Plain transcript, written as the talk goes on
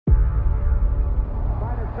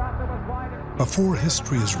Before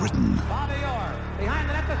history is written,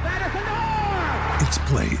 it's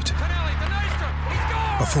played.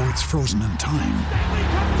 Before it's frozen in time,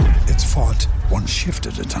 it's fought one shift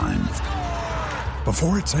at a time.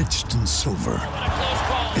 Before it's etched in silver,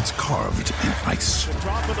 it's carved in ice.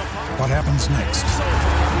 What happens next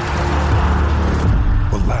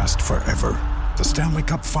will last forever. The Stanley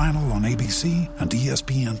Cup Final on ABC and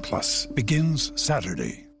ESPN Plus begins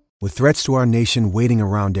Saturday. With threats to our nation waiting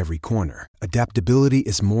around every corner, adaptability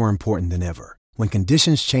is more important than ever. When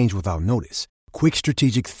conditions change without notice, quick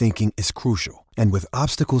strategic thinking is crucial. And with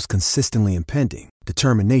obstacles consistently impending,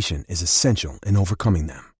 determination is essential in overcoming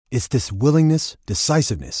them. It's this willingness,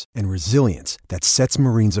 decisiveness, and resilience that sets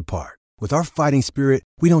Marines apart. With our fighting spirit,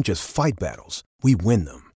 we don't just fight battles, we win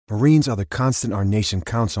them. Marines are the constant our nation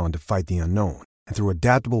counts on to fight the unknown. And through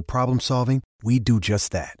adaptable problem solving, we do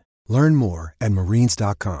just that. Learn more at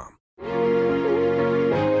marines.com.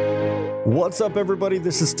 What's up, everybody?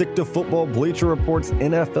 This is Stick to Football, Bleacher Report's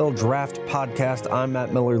NFL Draft Podcast. I'm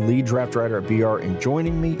Matt Miller, lead draft writer at BR, and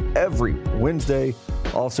joining me every Wednesday,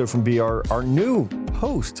 also from BR, our new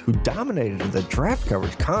host who dominated the draft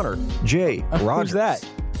coverage, Connor J. Rogers. Who's that?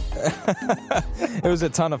 It was a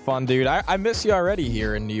ton of fun, dude. I miss you already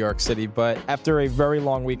here in New York City, but after a very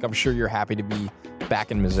long week, I'm sure you're happy to be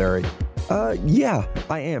back in Missouri. Yeah,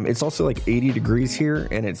 I am. It's also like 80 degrees here,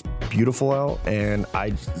 and it's beautiful out, and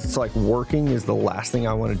it's like working is the last thing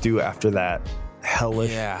I want to do after that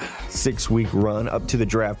hellish 6-week run up to the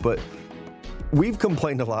draft. But we've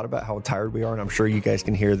complained a lot about how tired we are, and I'm sure you guys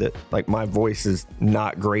can hear that. Like, my voice is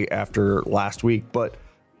not great after last week, but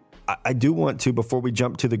I do want to, before we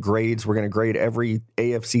jump to the grades, we're going to grade every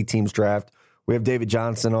AFC team's draft. We have David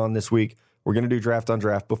Johnson on this week. We're going to do draft on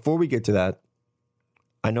draft. Before we get to that,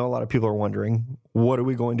 I know a lot of people are wondering, what are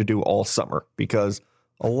we going to do all summer? Because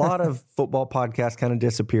a lot of football podcasts kind of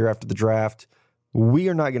disappear after the draft. We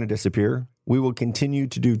are not going to disappear. We will continue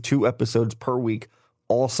to do 2 episodes per week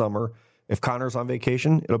all summer. If Connor's on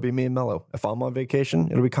vacation, it'll be me and Mello. If I'm on vacation,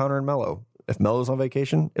 it'll be Connor and Mello. If Mello's on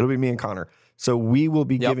vacation, it'll be me and Connor. So we will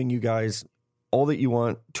be giving you guys all that you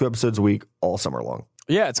want, 2 episodes a week, all summer long.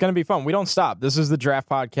 Yeah, it's going to be fun. We don't stop. This is the draft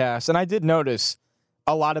podcast. And I did notice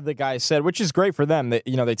a lot of the guys said, which is great for them, that,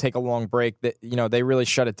 they take a long break, that, they really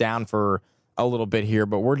shut it down for a little bit here,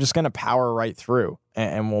 but we're just going to power right through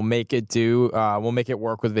and we'll make it we'll make it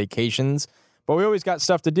work with vacations. But we always got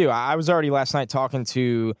stuff to do. I was already last night talking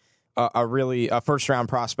to a first round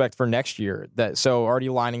prospect for next year, so already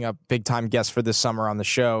lining up big time guests for this summer on the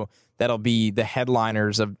show. That'll be the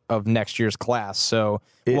headliners of next year's class. So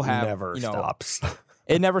we'll have, never stops.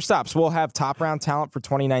 It never stops. We'll have top round talent for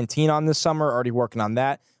 2019 on this summer, already working on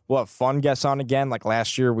that. We'll have fun guests on again. Like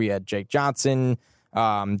last year, we had Jake Johnson,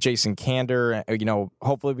 Jason Kander.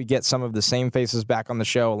 Hopefully we get some of the same faces back on the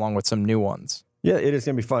show along with some new ones. Yeah, it is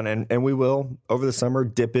going to be fun. And we will, over the summer,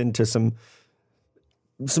 dip into some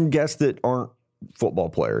guests that aren't football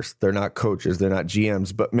players. They're not coaches. They're not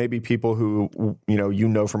GMs, but maybe people who,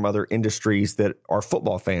 from other industries that are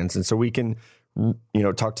football fans. And so we can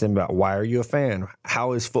talk to them about, why are you a fan?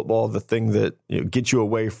 How is football the thing that gets you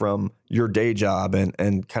away from your day job and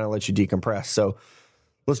kind of lets you decompress? So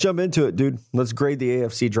let's jump into it, dude. Let's grade the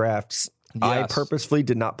AFC drafts. Yes. I purposefully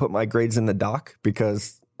did not put my grades in the doc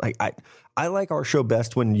because I like our show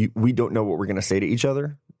best when we don't know what we're going to say to each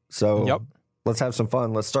other. So let's have some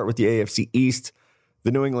fun. Let's start with the AFC East.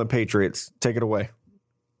 The New England Patriots. Take it away.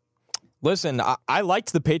 Listen, I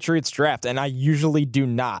liked the Patriots draft, and I usually do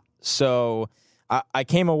not. So I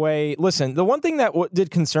came away. Listen, the one thing that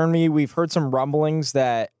did concern me, we've heard some rumblings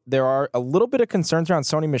that there are a little bit of concerns around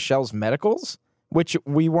Sony Michel's medicals, which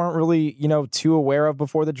we weren't really, too aware of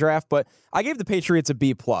before the draft. But I gave the Patriots a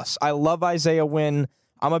B+. I love Isaiah Wynn.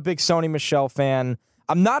 I'm a big Sony Michel fan.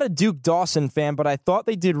 I'm not a Duke Dawson fan, but I thought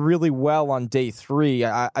they did really well on day 3.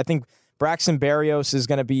 I think Braxton Berrios is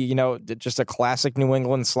going to be, just a classic New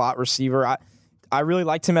England slot receiver. I really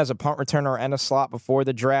liked him as a punt returner and a slot before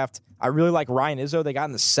the draft. I really like Ryan Izzo. They got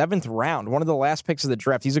in the 7th round, one of the last picks of the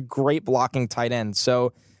draft. He's a great blocking tight end.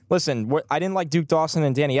 So, listen, I didn't like Duke Dawson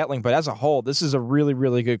and Danny Etling, but as a whole, this is a really,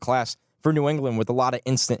 really good class for New England with a lot of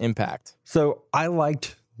instant impact. So I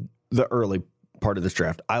liked the early part of this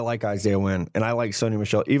draft. I like Isaiah Wynn, and I like Sony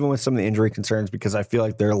Michel, even with some of the injury concerns, because I feel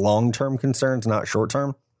like they're long-term concerns, not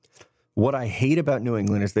short-term. What I hate about New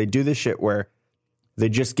England is they do this shit where they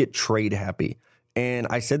just get trade happy. And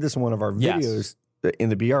I said this in one of our videos in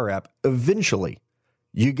the BR app. Eventually,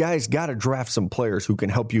 you guys got to draft some players who can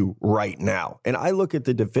help you right now. And I look at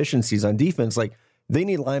the deficiencies on defense, like they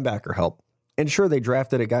need linebacker help. And sure, they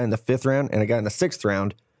drafted a guy in the 5th round and a guy in the 6th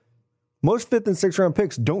round. Most 5th and 6th round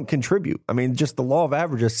picks don't contribute. I mean, just the law of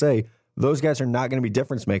averages say those guys are not going to be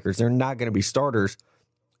difference makers. They're not going to be starters.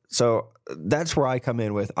 So that's where I come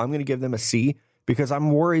in with, I'm going to give them a C because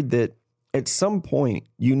I'm worried that at some point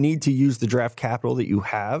you need to use the draft capital that you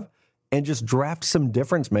have and just draft some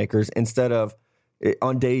difference makers instead of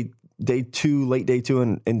on day 2, late day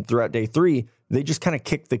 2 and throughout day 3, they just kind of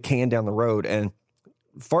kick the can down the road. And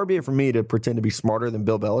far be it from me to pretend to be smarter than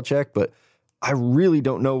Bill Belichick, but I really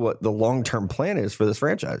don't know what the long-term plan is for this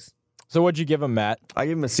franchise. So what'd you give him, Matt? I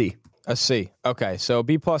give him a C. A C. Okay, so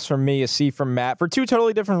B+ from me, a C from Matt for 2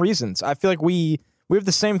 totally different reasons. I feel like we have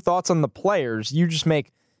the same thoughts on the players. You just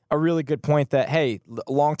make a really good point that, hey,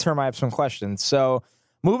 long-term I have some questions. So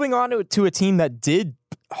moving on to a team that did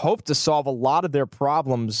hope to solve a lot of their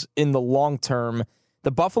problems in the long term,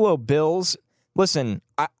 the Buffalo Bills. Listen,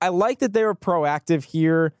 I like that they were proactive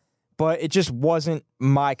here, but it just wasn't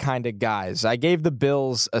my kind of guys. I gave the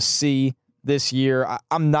Bills a C this year.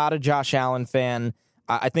 I'm not a Josh Allen fan.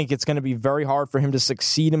 I think it's going to be very hard for him to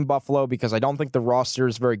succeed in Buffalo because I don't think the roster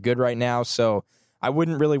is very good right now, so I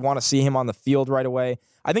wouldn't really want to see him on the field right away.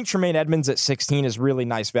 I think Tremaine Edmonds at 16 is really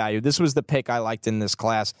nice value. This was the pick I liked in this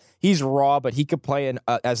class. He's raw, but he could play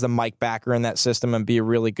as the Mike backer in that system and be a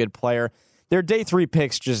really good player. Their day 3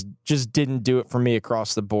 picks just didn't do it for me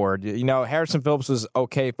across the board. You know, Harrison Phillips was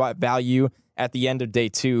okay value at the end of day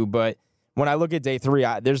 2, but when I look at day 3,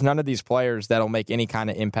 there's none of these players that'll make any kind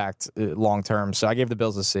of impact long term. So I gave the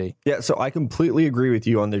Bills a C. Yeah, so I completely agree with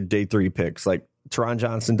you on their day 3 picks. Like, Teron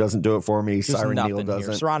Johnson doesn't do it for me. Siren Neal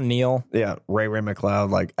doesn't. Siran Neal. Yeah, Ray McLeod.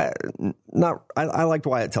 Like, I liked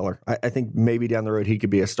Wyatt Teller. I think maybe down the road he could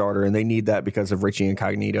be a starter, and they need that because of Richie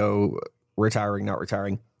Incognito retiring, not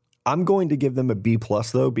retiring. I'm going to give them a B+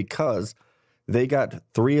 though because they got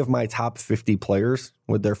 3 of my top 50 players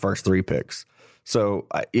with their first 3 picks. So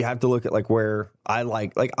you have to look at like where I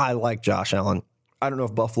like Josh Allen. I don't know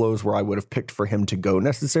if Buffalo's where I would have picked for him to go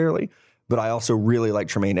necessarily, but I also really like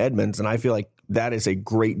Tremaine Edmonds, and I feel like that is a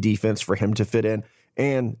great defense for him to fit in.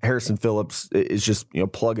 And Harrison Phillips is just,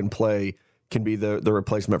 plug and play, can be the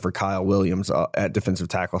replacement for Kyle Williams at defensive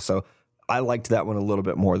tackle. So I liked that one a little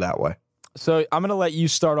bit more that way. So I'm going to let you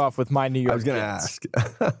start off with my New York. I was going to ask.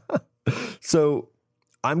 So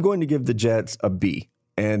I'm going to give the Jets a B,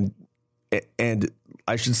 and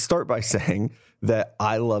I should start by saying that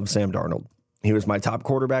I love Sam Darnold. He was my top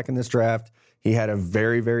quarterback in this draft. He had a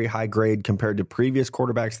very, very high grade compared to previous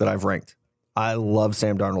quarterbacks that I've ranked. I love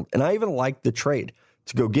Sam Darnold, and I even liked the trade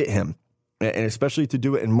to go get him, and especially to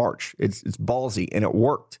do it in March. It's ballsy, and it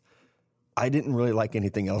worked. I didn't really like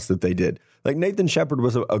anything else that they did. Like, Nathan Shepard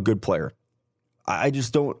was a good player. I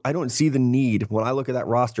don't see the need when I look at that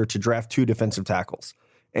roster to draft 2 defensive tackles.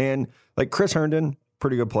 And like Chris Herndon,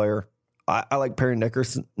 pretty good player. I like Perry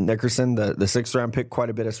Nickerson, the 6th round pick, quite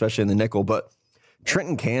a bit, especially in the nickel. But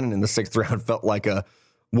Trenton Cannon in the 6th round felt like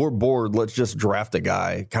we're bored, let's just draft a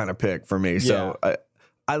guy kind of pick for me. So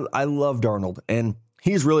I love Darnold, and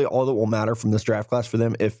he's really all that will matter from this draft class for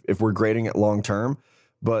them if we're grading it long term.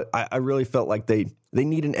 But I really felt like they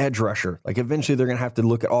need an edge rusher. Like, eventually they're going to have to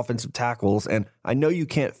look at offensive tackles, and I know you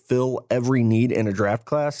can't fill every need in a draft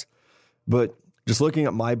class, but just looking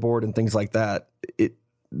at my board and things like that,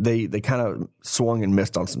 they kind of swung and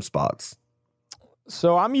missed on some spots.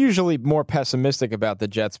 So I'm usually more pessimistic about the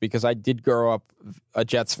Jets because I did grow up a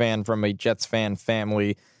Jets fan from a Jets fan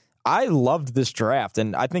family. I loved this draft,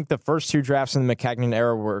 and I think the first 2 drafts in the McCagnon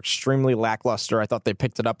era were extremely lackluster. I thought they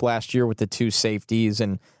picked it up last year with the 2 safeties,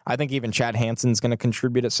 and I think even Chad Hansen's going to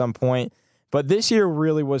contribute at some point. But this year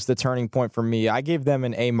really was the turning point for me. I gave them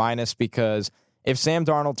an A- because if Sam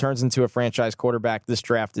Darnold turns into a franchise quarterback, this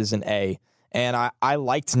draft is an A. And I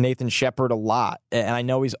liked Nathan Shepard a lot, and I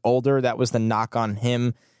know he's older. That was the knock on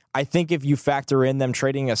him. I think if you factor in them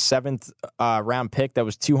trading a 7th round pick that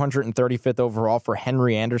was 235th overall for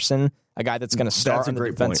Henry Anderson, a guy that's going to start on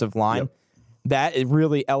the defensive line, that it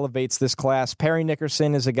really elevates this class. Perry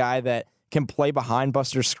Nickerson is a guy that can play behind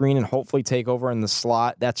Buster Screen and hopefully take over in the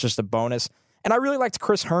slot. That's just a bonus. And I really liked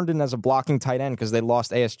Chris Herndon as a blocking tight end because they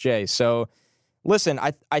lost ASJ. So, listen,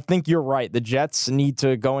 I think you're right. The Jets need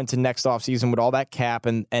to go into next offseason with all that cap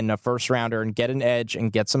and a first-rounder and get an edge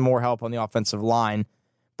and get some more help on the offensive line.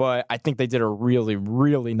 But I think they did a really,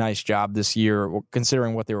 really nice job this year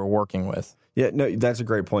considering what they were working with. Yeah, no, that's a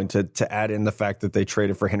great point to add in the fact that they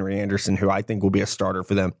traded for Henry Anderson, who I think will be a starter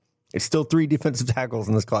for them. It's still 3 defensive tackles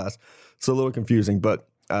in this class. It's a little confusing, but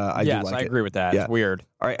I do like it. I agree with that. Yeah. It's weird.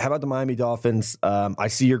 All right, how about the Miami Dolphins? I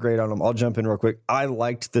see your grade on them. I'll jump in real quick. I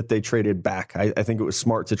liked that they traded back. I think it was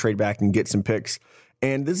smart to trade back and get some picks.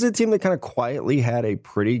 And this is a team that kind of quietly had a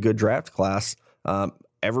pretty good draft class.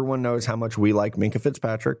 Everyone knows how much we like Minkah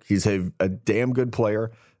Fitzpatrick. He's a damn good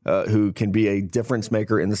player. who can be a difference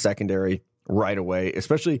maker in the secondary right away.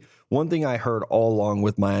 Especially one thing I heard all along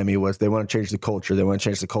with Miami was they want to change the culture.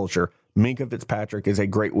 Minkah Fitzpatrick is a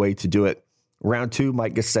great way to do it. Round 2,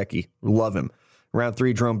 Mike Gesicki. Love him. Round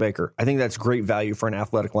 3, Jerome Baker. I think that's great value for an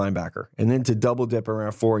athletic linebacker. And then to double dip in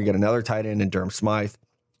round 4 and get another tight end in Durham Smythe.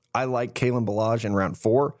 I like Kalen Ballage in round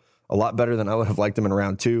 4 a lot better than I would have liked him in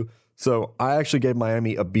round 2. So I actually gave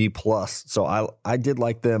Miami a B+. So I did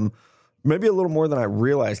like them maybe a little more than I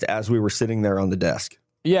realized as we were sitting there on the desk.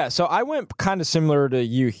 Yeah, so I went kind of similar to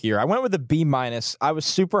you here. I went with a B-. I was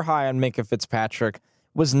super high on Minkah Fitzpatrick,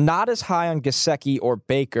 was not as high on Gesicki or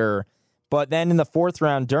Baker, but then in the 4th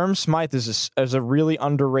round, Durham Smythe is a really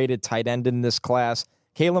underrated tight end in this class.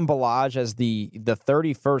 Kalen Ballage as the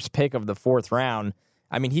 31st pick of the 4th round.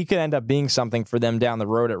 I mean, he could end up being something for them down the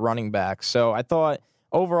road at running back. So I thought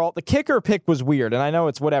overall, the kicker pick was weird, and I know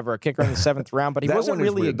it's whatever, a kicker in the 7th round, but he wasn't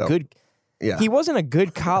really weird, good. Yeah. He wasn't a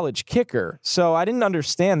good college kicker, so I didn't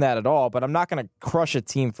understand that at all, but I'm not going to crush a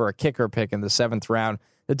team for a kicker pick in the 7th round.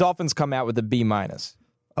 The Dolphins come out with a B-.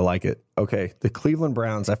 I like it. Okay, the Cleveland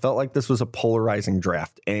Browns, I felt like this was a polarizing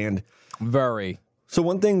draft. And very. So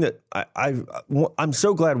one thing that I'm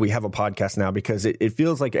so glad we have a podcast now because it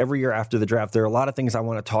feels like every year after the draft, there are a lot of things I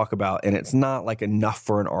want to talk about, and it's not like enough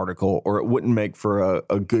for an article, or it wouldn't make for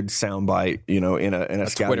a good soundbite, in a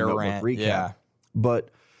scouting Twitter notebook rant, recap. Yeah. But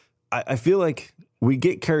I feel like we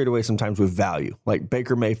get carried away sometimes with value. Like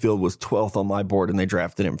Baker Mayfield was 12th on my board and they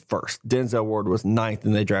drafted him 1st. Denzel Ward was 9th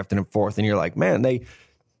and they drafted him 4th. And you're like, man,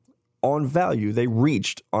 on value, they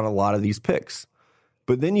reached on a lot of these picks.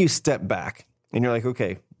 But then you step back and you're like,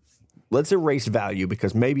 okay, let's erase value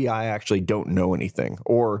because maybe I actually don't know anything,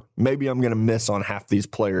 or maybe I'm going to miss on half these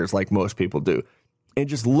players like most people do. And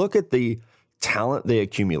just look at the talent they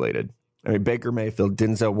accumulated. I mean, Baker Mayfield,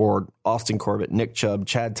 Denzel Ward, Austin Corbett, Nick Chubb,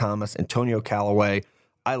 Chad Thomas, Antonio Callaway.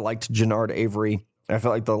 I liked Jannard Avery. I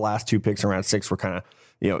felt like the last 2 picks in round 6 were kind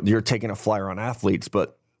of, you're taking a flyer on athletes,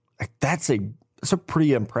 but that's a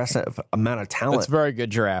pretty impressive amount of talent. It's a very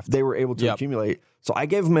good draft. They were able to accumulate. So I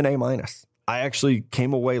gave them an A-. I actually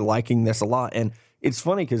came away liking this a lot. And it's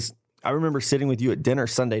funny because I remember sitting with you at dinner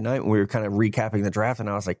Sunday night when we were kind of recapping the draft, and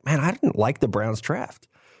I was like, man, I didn't like the Browns draft.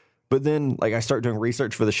 But then, I start doing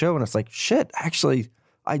research for the show, and it's like, shit, actually,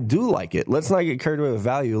 I do like it. Let's not get carried away with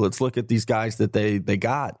value. Let's look at these guys that they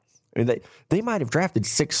got. I mean, they might have drafted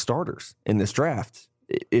 6 starters in this draft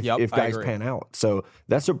if guys pan out. So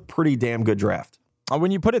that's a pretty damn good draft. When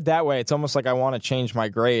you put it that way, it's almost like I want to change my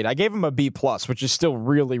grade. I gave them a B+, which is still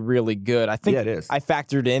really, really good. I think it is. I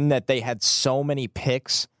factored in that they had so many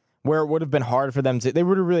picks where it would have been hard for them to. They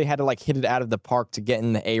would have really had to hit it out of the park to get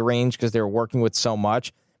in the A range because they were working with so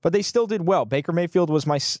much. But they still did well. Baker Mayfield was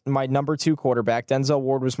my number 2 quarterback. Denzel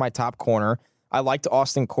Ward was my top corner. I liked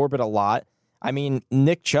Austin Corbett a lot. I mean,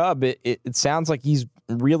 Nick Chubb, it sounds like he's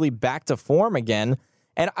really back to form again.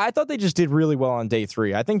 And I thought they just did really well on day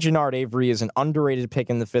 3. I think Jannard Avery is an underrated pick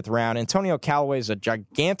in the 5th round. Antonio Callaway is a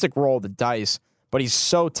gigantic roll of the dice, but he's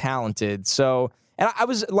so talented. So, and I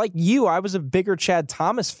was like you, I was a bigger Chad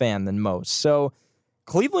Thomas fan than most. So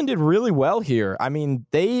Cleveland did really well here. I mean,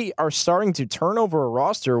 they are starting to turn over a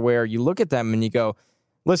roster where you look at them and you go,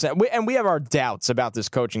 listen, we have our doubts about this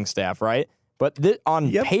coaching staff, right? But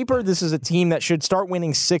on paper, this is a team that should start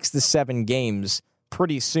winning 6 to 7 games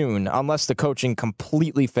pretty soon, unless the coaching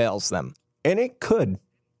completely fails them. And it could.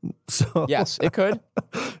 So yes, it could.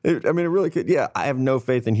 It really could. Yeah, I have no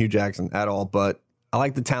faith in Hugh Jackson at all, but I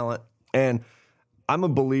like the talent. And I'm a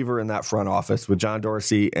believer in that front office with John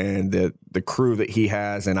Dorsey and the crew that he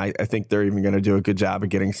has. And I think they're even going to do a good job of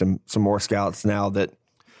getting some more scouts now that,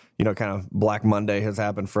 kind of Black Monday has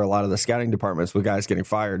happened for a lot of the scouting departments with guys getting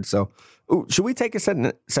fired. So should we take a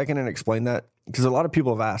second and explain that? Because a lot of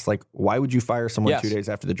people have asked, why would you fire someone 2 days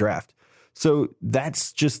after the draft? So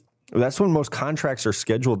that's when most contracts are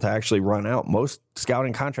scheduled to actually run out. Most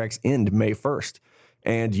scouting contracts end May 1st.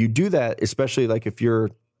 And you do that, especially if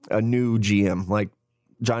you're a new GM, like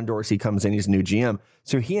John Dorsey comes in, he's a new GM.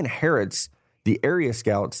 So he inherits the area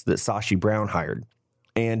scouts that Sashi Brown hired.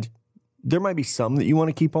 And there might be some that you want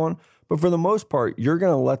to keep on, but for the most part, you're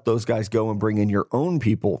going to let those guys go and bring in your own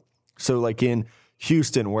people. So in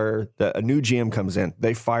Houston, where a new GM comes in,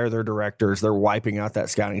 they fire their directors, they're wiping out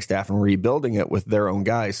that scouting staff and rebuilding it with their own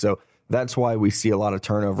guys. So that's why we see a lot of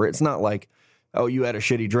turnover. It's not like, oh, you had a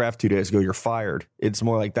shitty draft 2 days ago, you're fired. It's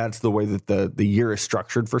more like that's the way that the year is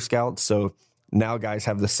structured for scouts. So now guys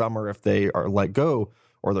have the summer, if they are let go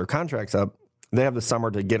or their contract's up, they have the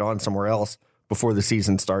summer to get on somewhere else before the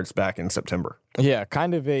season starts back in September. Yeah,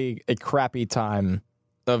 kind of a crappy time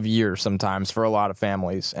of year sometimes for a lot of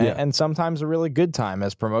families, and sometimes a really good time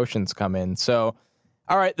as promotions come in. So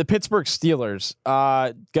All right, the Pittsburgh Steelers.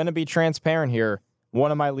 Going to be transparent here.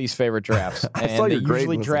 One of my least favorite drafts. I saw your grade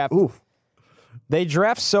was draft. Like, they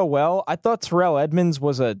draft so well. I thought Terrell Edmonds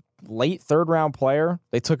was a late third-round player.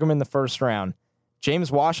 They took him in the first round.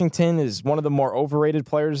 James Washington is one of the more overrated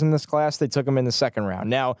players in this class. They took him in the second round.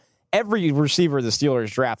 Now, every receiver the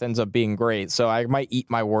Steelers draft ends up being great, so I might eat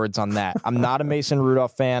my words on that. I'm not a Mason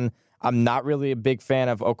Rudolph fan. I'm not really a big fan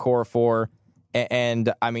of Okorafor.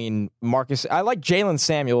 And I mean, I like Jalen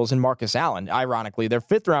Samuels and Marcus Allen. Ironically, their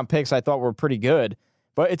 5th-round picks I thought were pretty good,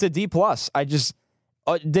 but it's a D+.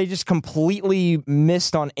 They just completely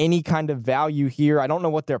missed on any kind of value here. I don't know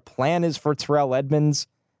what their plan is for Terrell Edmonds.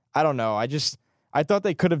 I don't know. I thought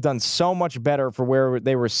they could have done so much better for where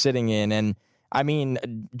they were sitting in. And I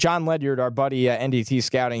mean, John Ledyard, our buddy at NDT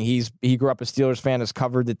Scouting, he grew up a Steelers fan, has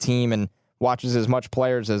covered the team and watches as much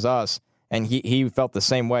players as us. And he felt the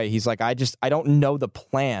same way. He's like, I don't know the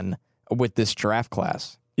plan with this draft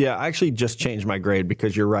class. Yeah, I actually just changed my grade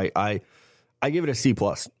because you're right. I give it a C+.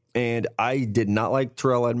 And I did not like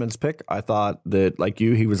Terrell Edmonds' pick. I thought that, like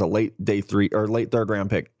you, he was a late day 3 or late 3rd round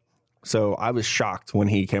pick. So I was shocked when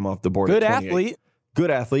he came off the board. Good athlete.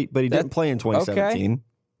 Good athlete, but he didn't play in 2017. Okay.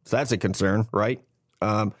 So that's a concern, right?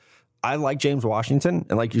 I like James Washington.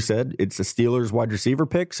 And like you said, it's a Steelers wide receiver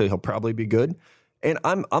pick, so he'll probably be good. And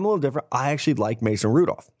I'm a little different. I actually like Mason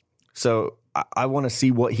Rudolph. So I want to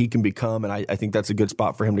see what he can become, and I think that's a good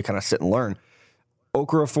spot for him to kind of sit and learn.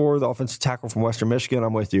 Okorafor, the offensive tackle from Western Michigan,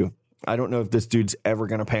 I'm with you. I don't know if this dude's ever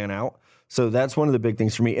going to pan out. So that's one of the big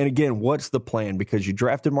things for me. And again, what's the plan? Because you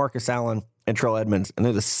drafted Marcus Allen and Terrell Edmonds, and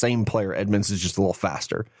they're the same player. Edmonds is just a little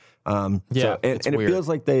faster. And it feels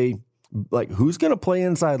like who's going to play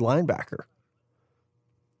inside linebacker?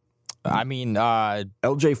 I mean,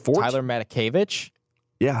 LJ Fort? Tyler Matakevich?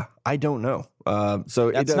 Yeah, I don't know.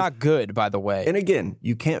 So that's not good, by the way. And again,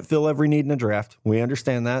 you can't fill every need in a draft. We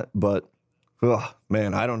understand that, but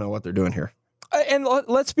man, I don't know what they're doing here. And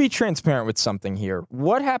let's be transparent with something here.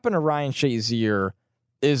 What happened to Ryan Shazier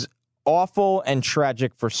is awful and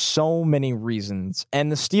tragic for so many reasons, and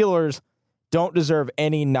the Steelers don't deserve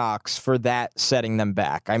any knocks for that setting them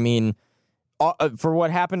back. I mean, for what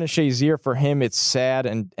happened to Shazier, for him, it's sad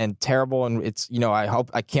and terrible, and it's,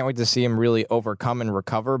 I can't wait to see him really overcome and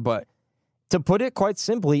recover. But to put it quite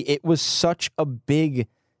simply, it was such a big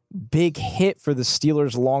hit for the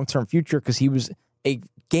Steelers' long-term future because he was a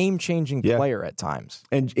game-changing player at times.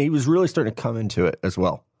 And he was really starting to come into it as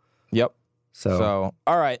well. Yep. So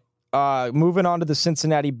all right. Moving on to the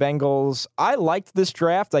Cincinnati Bengals. I liked this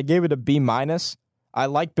draft. I gave it a B-. I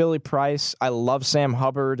like Billy Price. I love Sam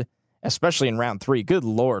Hubbard, especially in round 3. Good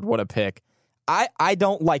Lord, what a pick. I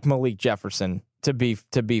don't like Malik Jefferson, to be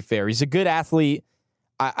fair. He's a good athlete.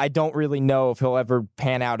 I don't really know if he'll ever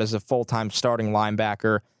pan out as a full-time starting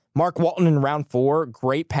linebacker. Mark Walton in round 4,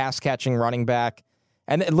 great pass-catching running back.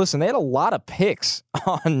 And listen, they had a lot of picks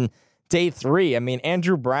on day 3. I mean,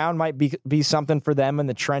 Andrew Brown might be something for them in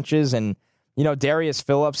the trenches. And, Darius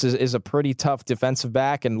Phillips is a pretty tough defensive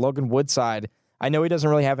back. And Logan Woodside, I know he doesn't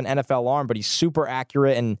really have an NFL arm, but he's super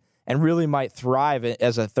accurate and really might thrive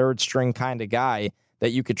as a third-string kind of guy that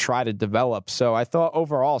you could try to develop. So I thought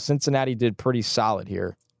overall Cincinnati did pretty solid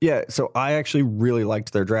here. Yeah, so I actually really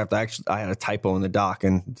liked their draft. I had a typo in the doc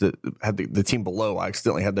and had the team below. I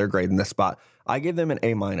accidentally had their grade in this spot. I gave them an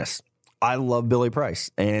A-. I love Billy Price,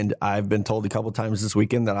 and I've been told a couple times this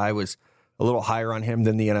weekend that I was a little higher on him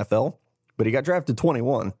than the NFL, but he got drafted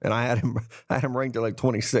 21, and I had him ranked at like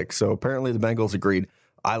 26. So apparently the Bengals agreed.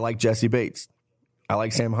 I like Jesse Bates. I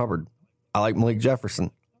like Sam Hubbard. I like Malik Jefferson.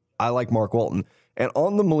 I like Mark Walton. And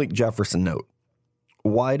on the Malik Jefferson note,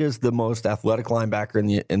 why does the most athletic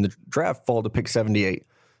linebacker in the draft fall to pick 78?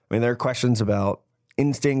 I mean, there are questions about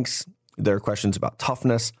instincts. There are questions about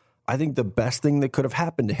toughness. I think the best thing that could have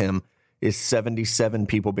happened to him is 77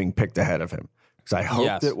 people being picked ahead of him. Because I hope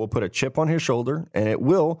that it will put a chip on his shoulder and it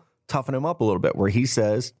will toughen him up a little bit where he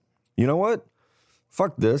says, you know what?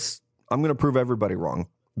 Fuck this. I'm going to prove everybody wrong,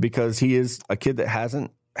 because he is a kid that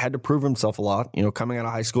hasn't had to prove himself a lot. Coming out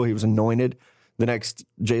of high school, he was anointed the next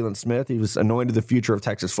Jalen Smith. He was anointed the future of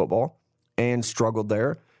Texas football and struggled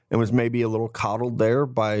there and was maybe a little coddled there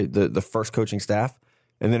by the first coaching staff.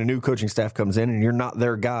 And then a new coaching staff comes in and you're not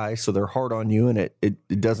their guy, so they're hard on you, and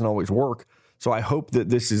it doesn't always work. So I hope that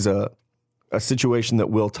this is a situation that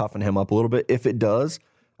will toughen him up a little bit. If it does,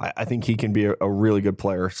 I think he can be a really good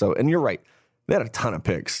player. So, and you're right, they had a ton of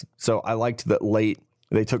picks. So I liked that late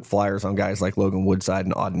they took flyers on guys like Logan Woodside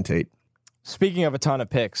and Auden Tate. Speaking of a ton of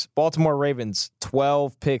picks, Baltimore Ravens,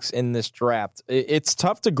 12 picks in this draft. It's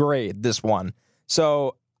tough to grade this one.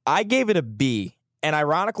 So I gave it a B. And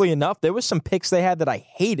ironically enough, there was some picks they had that I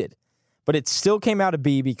hated. but it still came out a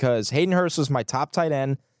B because Hayden Hurst was my top tight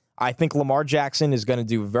end. I think Lamar Jackson is going to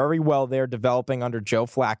do very well there developing under Joe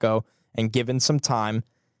Flacco and given some time.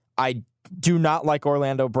 I do not like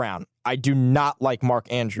Orlando Brown. I do not like Mark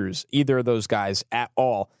Andrews, either of those guys at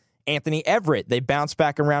all. Anthony Everett, they bounced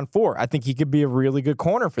back in round 4. I think he could be a really good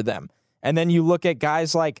corner for them. And then you look at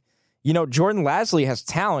guys like, Jordan Lasley has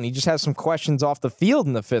talent. He just has some questions off the field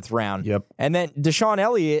in the 5th round. Yep. And then Deshaun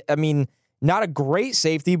Elliott, not a great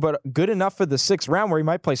safety, but good enough for the 6th round where he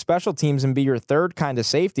might play special teams and be your 3rd kind of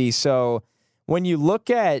safety. So when you look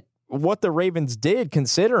at what the Ravens did,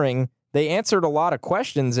 considering they answered a lot of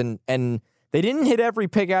questions and they didn't hit every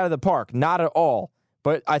pick out of the park, not at all.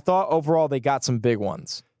 But I thought overall they got some big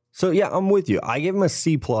ones. So, yeah, I'm with you. I gave him a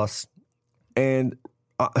C+, and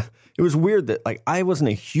it was weird that, I wasn't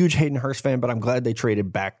a huge Hayden Hurst fan, but I'm glad they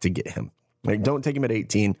traded back to get him. Don't take him at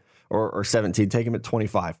 18 or 17. Take him at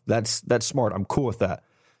 25. That's smart. I'm cool with that.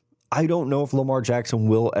 I don't know if Lamar Jackson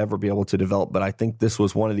will ever be able to develop, but I think this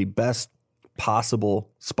was one of the best possible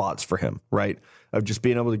spots for him, right? Of just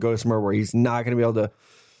being able to go somewhere where he's not going to be able to,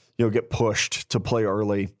 get pushed to play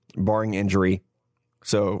early, barring injury.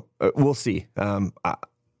 So we'll see.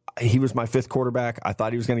 He was my 5th quarterback. I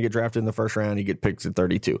thought he was going to get drafted in the 1st round. He get picked at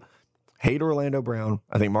 32. Hate Orlando Brown.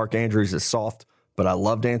 I think Mark Andrews is soft, but I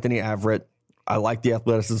loved Anthony Everett. I like the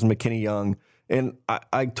athleticism of Kenny Young. And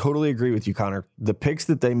I totally agree with you, Connor. The picks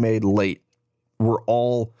that they made late were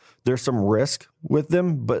all, there's some risk with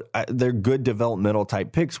them, but they're good developmental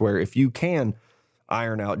type picks where if you can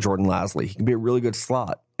iron out Jordan Lasley, he can be a really good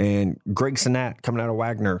slot. And Greg Sinnat coming out of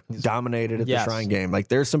Wagner dominated at the Shrine game.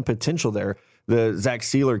 There's some potential there. The Zach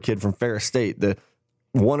Sealer kid from Ferris State, the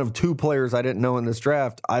one of 2 players I didn't know in this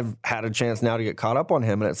draft, I've had a chance now to get caught up on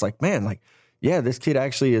him. And it's this kid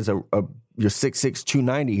actually is a 6'6",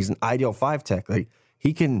 290. He's an ideal 5 tech.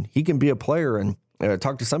 He can be a player. And I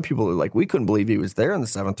talked to some people who we couldn't believe he was there in the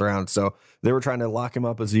 7th round. So they were trying to lock him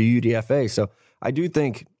up as a UDFA. So I do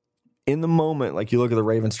think in the moment, you look at the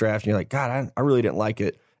Ravens draft and you're like, God, I really didn't like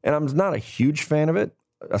it. And I'm not a huge fan of it.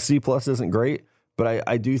 A C+ isn't great, but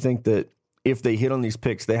I do think that if they hit on these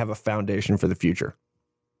picks, they have a foundation for the future.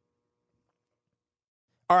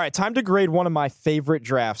 All right, time to grade one of my favorite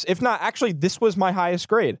drafts. If not, actually, this was my highest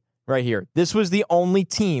grade right here. This was the only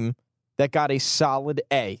team that got a solid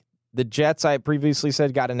A. The Jets, I previously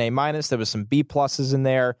said, got an A-. There was some B+ in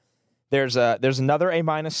there. There's another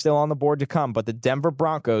A- still on the board to come, but the Denver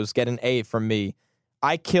Broncos get an A from me.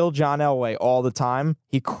 I kill John Elway all the time.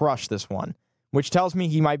 He crushed this one, which tells me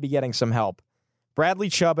he might be getting some help. Bradley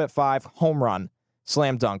Chubb at 5, home run,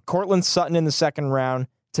 slam dunk. Cortland Sutton in the 2nd round,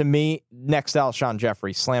 to me, next to Alshon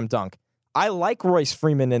Jeffrey, slam dunk. I like Royce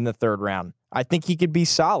Freeman in the 3rd round. I think he could be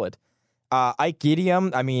solid. Ike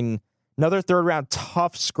Gideon, another 3rd round,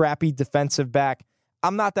 tough, scrappy defensive back.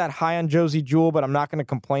 I'm not that high on Josie Jewell, but I'm not going to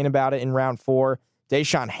complain about it in round 4.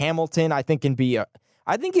 Deshaun Hamilton, I think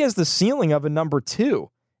I think he has the ceiling of a number 2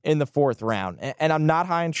 in the 4th round. And I'm not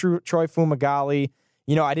high on Troy Fumagalli.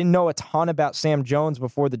 I didn't know a ton about Sam Jones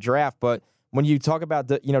before the draft, but when you talk about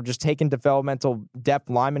just taking developmental depth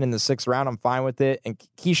linemen in the 6th round, I'm fine with it. And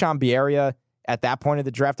Keyshawn Bierria at that point of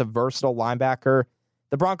the draft, a versatile linebacker.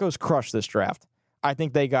 The Broncos crushed this draft. I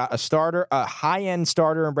think they got a high-end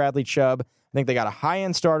starter in Bradley Chubb. I think they got a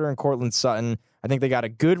high-end starter in Cortland Sutton. I think they got a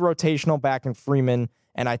good rotational back in Freeman.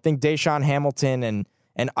 And I think Deshaun Hamilton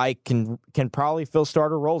and Ike can probably fill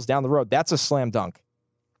starter roles down the road. That's a slam dunk.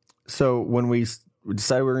 So when we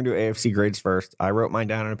decided we were going to do AFC grades first, I wrote mine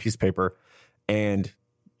down on a piece of paper and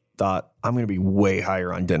thought, I'm going to be way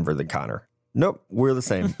higher on Denver than Connor. Nope, we're the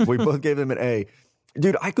same. We both gave them an A.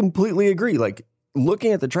 Dude, I completely agree.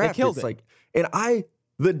 Looking at the draft,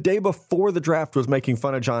 the day before the draft was making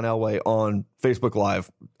fun of John Elway on Facebook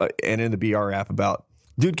Live and in the BR app about,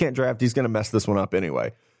 dude can't draft, he's going to mess this one up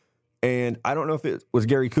anyway. And I don't know if it was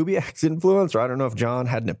Gary Kubiak's influence or I don't know if John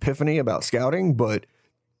had an epiphany about scouting, but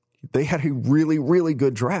they had a really, really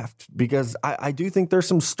good draft because I do think there's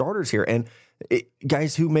some starters here. And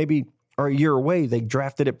guys who maybe are a year away, they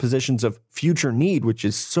drafted at positions of future need, which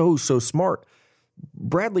is so smart.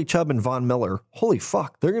 Bradley Chubb and Von Miller, holy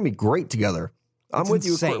fuck, they're going to be great together. I'm with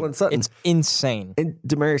you with Cortland Sutton. It's insane. And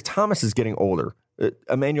Demaryius Thomas is getting older.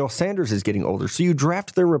 Emmanuel Sanders is getting older. So you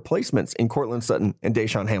draft their replacements in Cortland Sutton and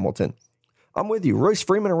Deshaun Hamilton. I'm with you. Royce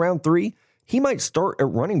Freeman around 3, he might start at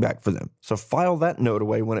running back for them. So file that note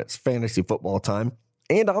away when it's fantasy football time.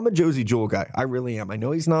 And I'm a Josie Jewell guy. I really am. I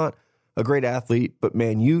know he's not a great athlete, but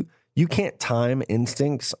man, you can't time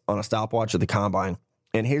instincts on a stopwatch at the combine.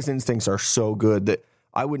 And his instincts are so good that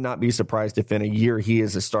I would not be surprised if in a year he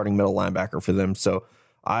is a starting middle linebacker for them. So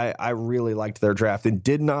I really liked their draft and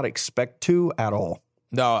did not expect to at all.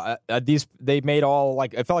 No, they made all,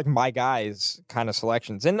 like, I felt like my guys kind of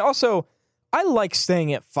selections. And also, I like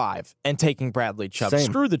staying at 5 and taking Bradley Chubb. Same.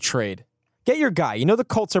 Screw the trade. Get your guy. You know the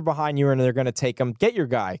Colts are behind you and they're going to take him. Get your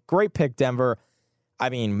guy. Great pick, Denver. I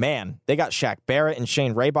mean, man, they got Shaq Barrett and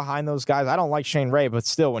Shane Ray behind those guys. I don't like Shane Ray, but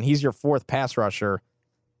still, when he's your 4th pass rusher,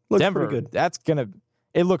 Looks Denver, pretty good.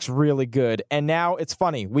 It looks really good. And now it's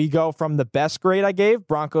funny. We go from the best grade I gave,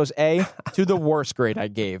 Broncos A, to the worst grade I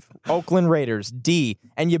gave, Oakland Raiders D.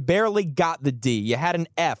 And you barely got the D. You had an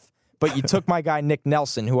F, but you took my guy Nick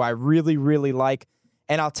Nelson, who I really, really like.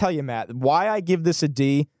 And I'll tell you, Matt, why I give this a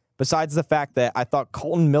D, besides the fact that I thought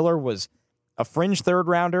Colton Miller was a fringe 3rd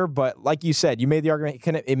rounder, but like you said, you made the argument,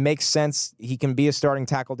 it makes sense. He can be a starting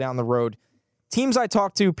tackle down the road. Teams I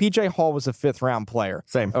talked to, PJ Hall was a 5th round player.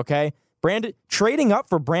 Same. Okay? Trading up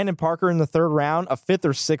for Brandon Parker in the 3rd round, a 5th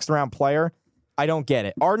or 6th round player, I don't get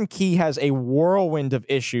it. Arden Key has a whirlwind of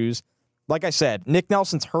issues. Like I said, Nick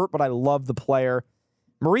Nelson's hurt, but I love the player.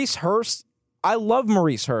 Maurice Hurst, I love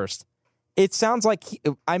Maurice Hurst. It sounds like,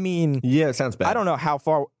 yeah, it sounds bad. I don't know how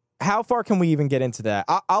far can we even get into that?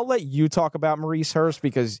 I'll let you talk about Maurice Hurst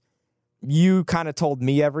because you kind of told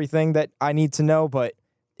me everything that I need to know, but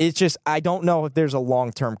it's just, I don't know if there's a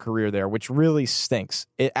long-term career there, which really stinks.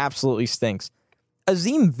 It absolutely stinks.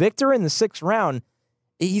 Azim Victor in the 6th round,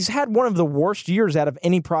 he's had one of the worst years out of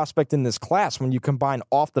any prospect in this class when you combine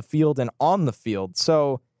off the field and on the field.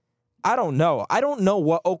 So I don't know. I don't know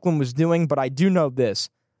what Oakland was doing, but I do know this.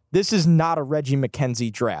 This is not a Reggie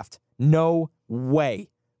McKenzie draft. No way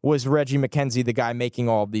was Reggie McKenzie the guy making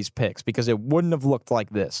all of these picks, because it wouldn't have looked like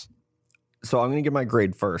this. So I'm going to give my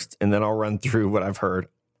grade first, and then I'll run through what I've heard.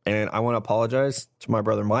 And I want to apologize to my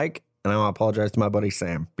brother Mike, and I want to apologize to my buddy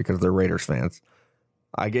Sam, because they're Raiders fans.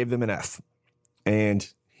 I gave them an F,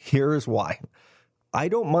 and here's why. I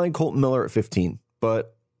don't mind Colton Miller at 15,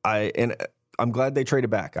 but I'm glad they traded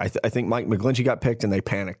back. I think Mike McGlinchey got picked, and they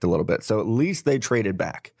panicked a little bit. So at least they traded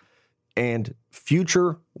back. And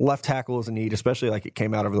future left tackle is a need, especially like it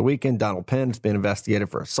came out over the weekend. Donald Penn's been investigated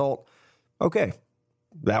for assault. Okay,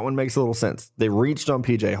 that one makes a little sense. They reached on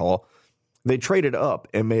PJ Hall. They traded up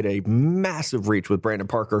and made a massive reach with Brandon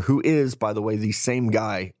Parker, who is, by the way, the same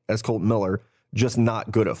guy as Colton Miller, just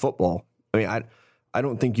not good at football. I mean, I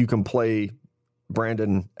don't think you can play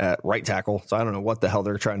Brandon at right tackle, so I don't know what the hell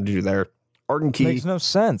they're trying to do there. Arden Key makes no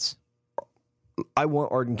sense. I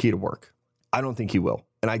want Arden Key to work. I don't think he will.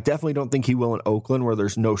 And I definitely don't think he will in Oakland, where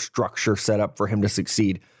there's no structure set up for him to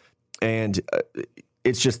succeed. And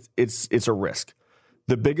it's a risk.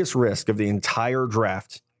 The biggest risk of the entire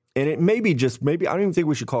draft, and it may be I don't even think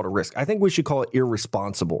we should call it a risk. I think we should call it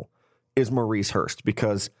irresponsible, is Maurice Hurst,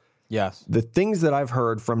 because yes, the things that I've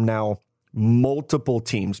heard from now multiple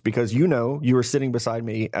teams, because you were sitting beside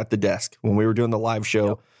me at the desk when we were doing the live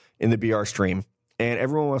show in the BR stream, and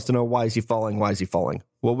everyone wants to know, why is he falling? Why is he falling?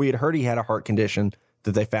 Well, we had heard he had a heart condition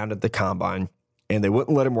that they found at the combine, and they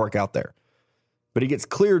wouldn't let him work out there. But he gets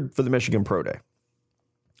cleared for the Michigan Pro Day.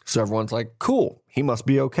 So everyone's like, cool, he must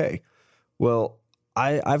be okay. Well,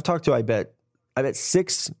 I've talked to, I bet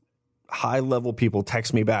 6 high-level people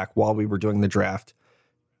text me back while we were doing the draft.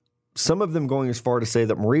 Some of them going as far to say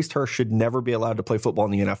that Maurice Hurst should never be allowed to play football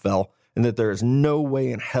in the NFL, and that there is no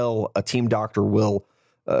way in hell a team doctor will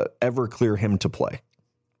ever clear him to play.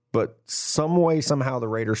 But some way, somehow, the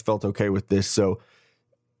Raiders felt okay with this. So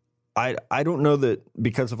I don't know that,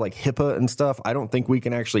 because of like HIPAA and stuff, I don't think we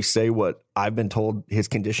can actually say what I've been told his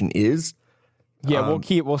condition is. Yeah,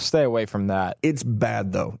 we'll stay away from that. It's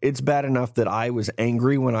bad, though. It's bad enough that I was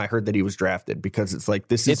angry when I heard that he was drafted, because it's like,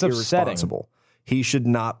 this is irresponsible. He should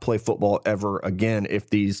not play football ever again if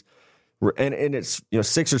these, and it's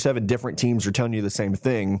 6 or 7 different teams are telling you the same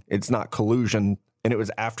thing. It's not collusion, and it was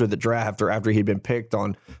after the draft or after he'd been picked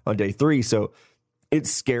on day 3. So it's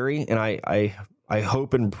scary, and I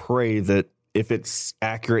hope and pray that if it's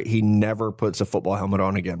accurate, he never puts a football helmet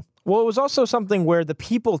on again. Well, it was also something where the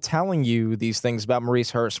people telling you these things about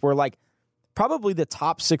Maurice Hurst were like probably the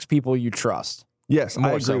top 6 people you trust. Yes,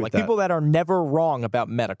 I agree with like that. People that are never wrong about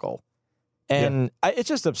medical. And it's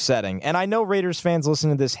just upsetting. And I know Raiders fans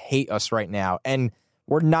listening to this hate us right now, and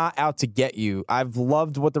we're not out to get you. I've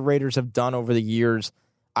loved what the Raiders have done over the years.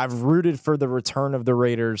 I've rooted for the return of the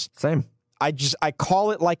Raiders. Same. I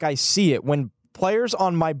call it like I see it. When players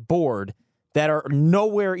on my board that are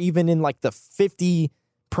nowhere even in like the 50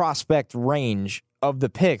 prospect range of the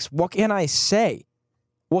picks, what can I say?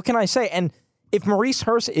 What can I say? And if Maurice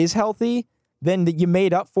Hurst is healthy, then you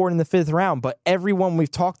made up for it in the 5th round. But everyone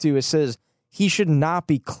we've talked to says he should not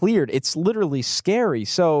be cleared. It's literally scary.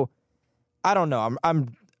 So I don't know.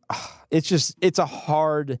 It's a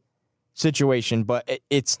hard situation, but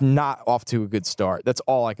it's not off to a good start. That's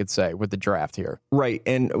all I could say with the draft here. Right.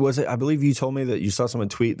 And I believe you told me that you saw someone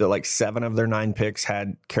tweet that like 7 of their 9 picks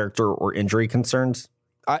had character or injury concerns.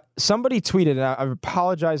 Somebody tweeted, and I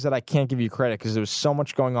apologize that I can't give you credit because there was so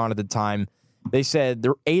much going on at the time. They said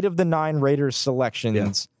 8 of the 9 Raiders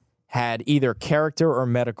selections had either character or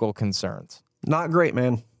medical concerns. Not great,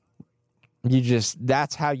 man.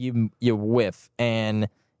 That's how you whiff. And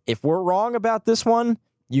if we're wrong about this one,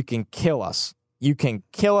 you can kill us. You can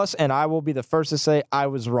kill us, and I will be the first to say I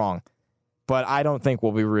was wrong. But I don't think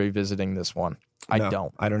we'll be revisiting this one. I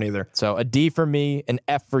don't either. So a D for me, an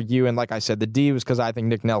F for you, and like I said, the D was because I think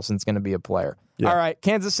Nick Nelson's going to be a player. Yeah. All right,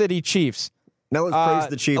 Kansas City Chiefs. Now let's praise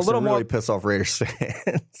the Chiefs and really piss off Raiders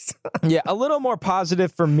fans. Yeah, a little more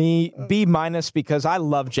positive for me, B- because I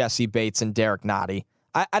love Jesse Bates and Derek Nottie.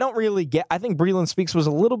 I don't really I think Breeland Speaks was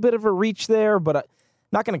a little bit of a reach there, but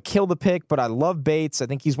not going to kill the pick, but I love Bates. I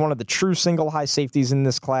think he's one of the true single high safeties in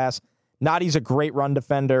this class. Nottie's a great run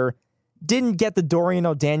defender. Didn't get the Dorian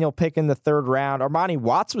O'Daniel pick in the 3rd round. Armani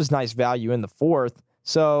Watts was nice value in the 4th.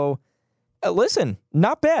 So, listen,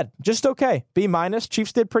 not bad. Just okay. B-.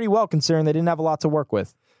 Chiefs did pretty well considering they didn't have a lot to work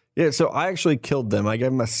with. Yeah, so I actually killed them. I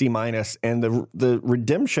gave them a C-, and the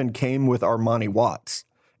redemption came with Armani Watts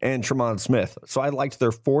and Tremont Smith. So I liked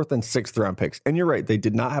their 4th and 6th round picks. And you're right, they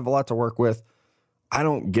did not have a lot to work with. I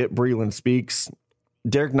don't get Breeland Speaks.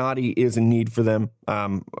 Derek Nottie is in need for them.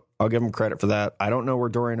 I'll give them credit for that. I don't know where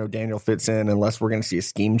Dorian O'Daniel fits in unless we're going to see a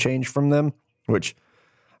scheme change from them, which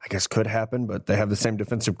I guess could happen, but they have the same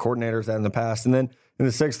defensive coordinators that in the past. And then in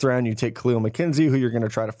the 6th round, you take Khalil McKenzie, who you're going to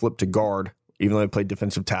try to flip to guard, even though they played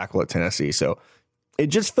defensive tackle at Tennessee. So it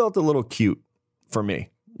just felt a little cute for me,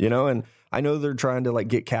 and I know they're trying to like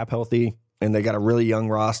get cap healthy and they got a really young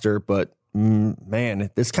roster, but man,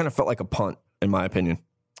 this kind of felt like a punt in my opinion.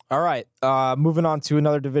 All right, moving on to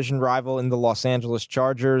another division rival in the Los Angeles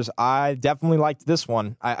Chargers. I definitely liked this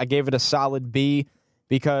one. I gave it a solid B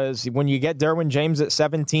because when you get Derwin James at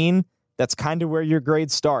 17, that's kind of where your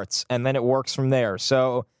grade starts, and then it works from there.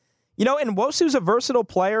 So, and Nwosu's a versatile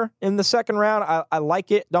player in the 2nd round. I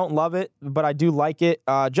like it, don't love it, but I do like it.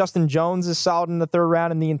 Justin Jones is solid in the 3rd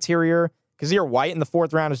round in the interior. Kazir White in the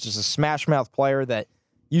 4th round is just a smash-mouth player that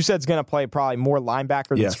you said is going to play probably more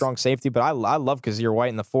linebacker than strong safety, but I love Kazir White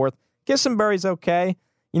in the 4th. Kissenberry's okay.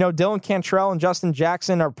 Dylan Cantrell and Justin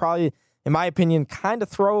Jackson are probably, in my opinion, kind of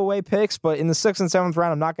throwaway picks, but in the 6th and 7th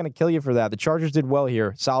round, I'm not going to kill you for that. The Chargers did well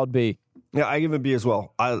here. Solid B. Yeah, I give it a B as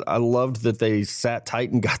well. I loved that they sat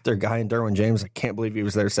tight and got their guy in Derwin James. I can't believe he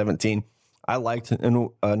was there 17. I liked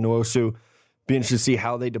Nwosu. Be interested to see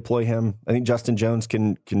how they deploy him. I think Justin Jones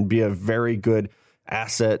can be a very good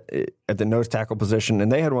asset at the nose tackle position, and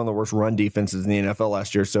they had one of the worst run defenses in the NFL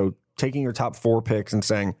last year. So taking your top 4 picks and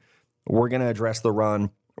saying, we're going to address the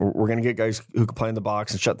run, we're going to get guys who can play in the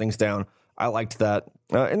box and shut things down. I liked that.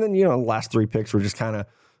 And then, the last 3 picks were just kind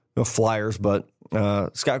of flyers, but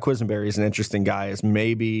Scott Quisenberry is an interesting guy as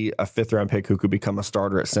maybe a 5th round pick who could become a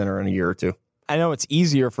starter at center in a year or 2. I know it's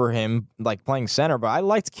easier for him, like playing center, but I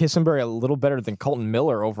liked Kissenberry a little better than Colton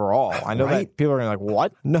Miller overall. I know that people are going to be like,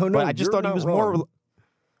 what? No, but I just thought he was more.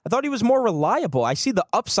 I thought he was more reliable. I see the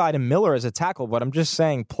upside in Miller as a tackle, but I'm just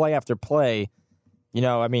saying play after play,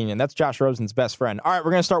 and that's Josh Rosen's best friend. All right,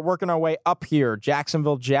 we're going to start working our way up here.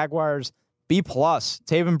 Jacksonville Jaguars, B+.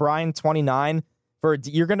 Taven Bryan, 29.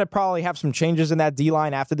 You're going to probably have some changes in that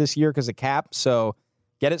D-line after this year because of cap, so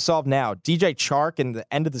get it solved now. DJ Chark in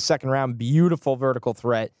the end of the 2nd round, beautiful vertical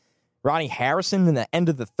threat. Ronnie Harrison in the end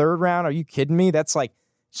of the 3rd round. Are you kidding me? That's like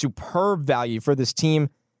superb value for this team.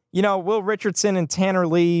 Will Richardson and Tanner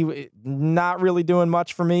Lee, not really doing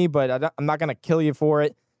much for me, but I'm not going to kill you for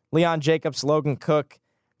it. Leon Jacobs, Logan Cook,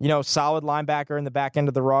 solid linebacker in the back end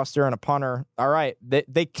of the roster and a punter. All right,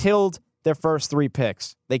 they killed their first 3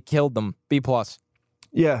 picks. They killed them. B+.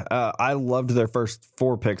 Yeah, I loved their first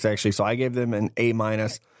 4 picks, actually, so I gave them an A-.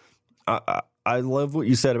 I love what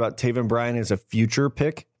you said about Taven Bryan as a future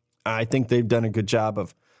pick. I think they've done a good job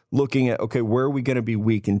of looking at, okay, where are we going to be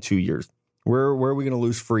weak in 2 years? Where are we going to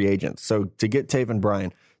lose free agents? So to get Taven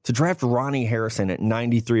Bryan, to draft Ronnie Harrison at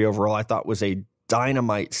 93 overall, I thought was a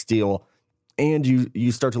dynamite steal. And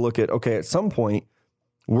you start to look at, okay, at some point,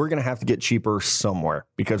 we're going to have to get cheaper somewhere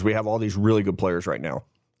because we have all these really good players right now.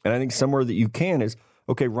 And I think somewhere that you can is,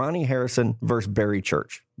 okay, Ronnie Harrison versus Barry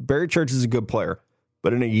Church. Barry Church is a good player,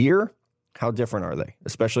 but in a year, how different are they,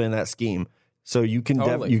 especially in that scheme? So you can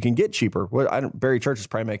you can get cheaper. Barry Church is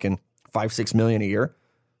probably making $5-6 million a year.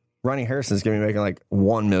 Ronnie Harrison is going to be making like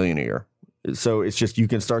 $1 million a year. So it's just you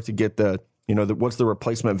can start to get what's the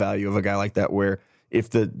replacement value of a guy like that? Where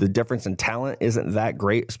if the difference in talent isn't that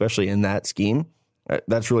great, especially in that scheme,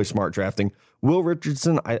 That's really smart drafting. Will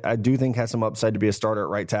Richardson, I do think has some upside to be a starter at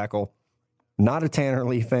right tackle. Not a Tanner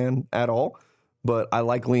Lee fan at all, but I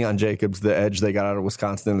like Leon Jacobs, the edge they got out of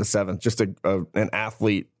Wisconsin in the 7th. Just an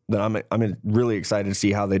athlete that I'm really excited to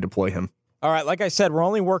see how they deploy him. All right, like I said, we're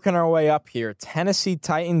only working our way up here. Tennessee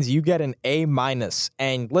Titans, you get an A-.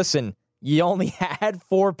 And listen, you only had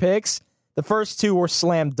 4 picks. The first 2 were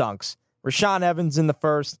slam dunks. Rashaan Evans in the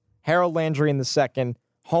first, Harold Landry in the second.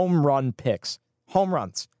 Home run picks. Home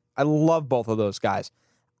runs. I love both of those guys.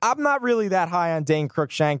 I'm not really that high on Dane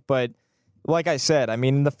Cruikshank, but like I said, I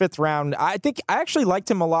mean, in the 5th round, I actually liked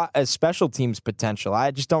him a lot as special teams potential. I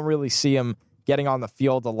just don't really see him getting on the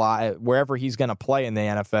field a lot wherever he's going to play in the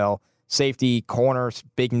NFL. Safety, corners,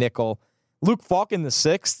 big nickel. Luke Falk in the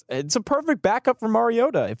 6th. It's a perfect backup for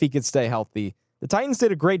Mariota if he could stay healthy. The Titans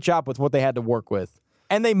did a great job with what they had to work with,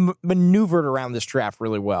 and they maneuvered around this draft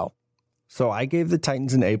really well. So I gave the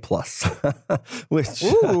Titans an A+, which,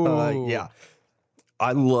 yeah,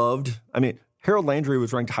 I loved. I mean, Harold Landry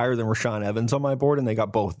was ranked higher than Rashaan Evans on my board, and they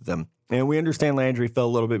got both of them. And we understand Landry fell a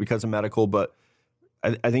little bit because of medical, but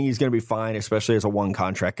I think he's going to be fine, especially as a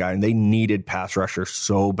one-contract guy, and they needed pass rusher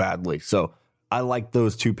so badly. So I like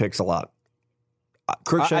those 2 picks a lot.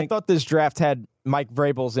 I thought this draft had Mike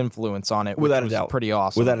Vrabel's influence on it, without which a was doubt. pretty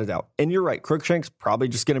awesome. Without a doubt. And you're right, Cruikshank's probably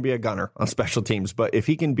just going to be a gunner on special teams, but if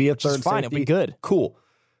he can be a third fine, safety, it'll be good. Cool.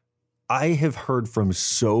 I have heard from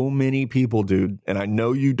so many people, dude, and I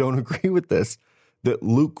know you don't agree with this, that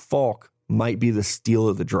Luke Falk might be the steal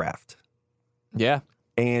of the draft. Yeah.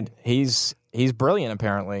 And he's brilliant,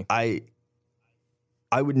 apparently. I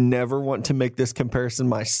would never want to make this comparison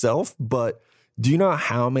myself, but do you know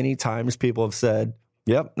how many times people have said,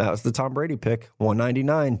 yep, that was the Tom Brady pick,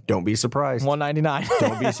 199. Don't be surprised. 199.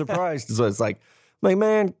 Don't be surprised. So it's like,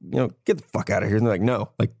 man, get the fuck out of here. And they're like, no,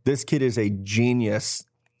 like this kid is a genius.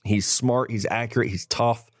 He's smart. He's accurate. He's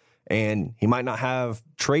tough. And he might not have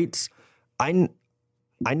traits. I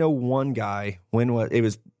know one guy it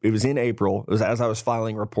was in April. It was as I was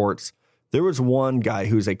filing reports. There was one guy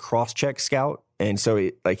who's a cross-check scout. And so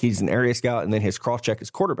he's an area scout. And then his cross-check is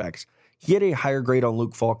quarterbacks. He had a higher grade on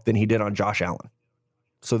Luke Falk than he did on Josh Allen.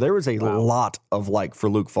 So there was a lot of for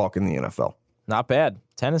Luke Falk in the NFL. Not bad.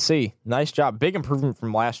 Tennessee, nice job. Big improvement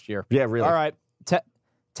from last year. Yeah, really. All right.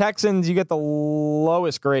 Texans, you get the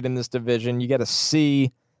lowest grade in this division. You get a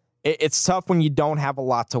C. It's tough when you don't have a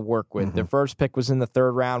lot to work with. Mm-hmm. Their first pick was in the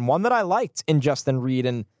 3rd round, one that I liked in Justin Reed.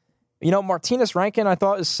 And, Martinez Rankin I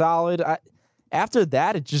thought is solid. After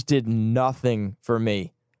that, it just did nothing for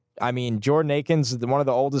me. I mean, Jordan Akins, one of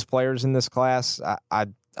the oldest players in this class.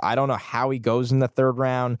 I don't know how he goes in the 3rd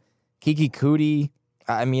round. Kiki Kuti,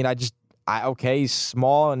 he's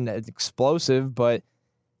small and explosive, but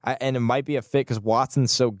and it might be a fit because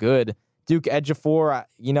Watson's so good. Duke Ejiofor,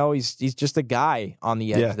 he's just a guy on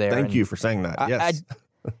the edge there. Thank you for saying that.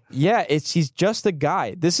 Yes. He's just a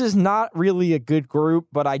guy. This is not really a good group,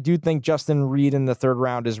 but I do think Justin Reed in the 3rd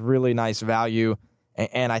round is really nice value.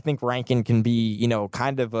 And I think Rankin can be,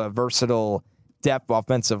 kind of a versatile depth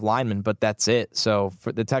offensive lineman, but that's it. So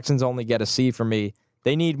for the Texans only get a C for me.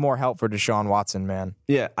 They need more help for Deshaun Watson, man.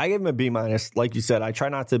 Yeah, I gave him a B-. Like you said, I try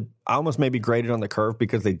not to. I almost maybe graded on the curve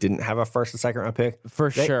because they didn't have a 1st and 2nd round pick.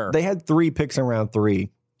 Sure. They had 3 picks in round 3.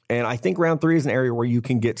 And I think round 3 is an area where you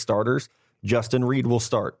can get starters. Justin Reed will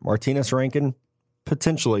start. Martinez Rankin,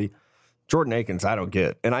 potentially. Jordan Akins, I don't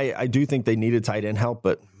get. And I do think they needed tight end help,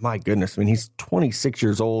 but my goodness, he's 26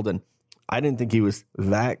 years old, and I didn't think he was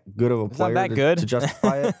that good of a player to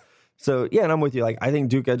justify it. So, yeah, and I'm with you. I think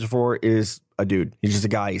Duke Ejiofor is a dude. He's just a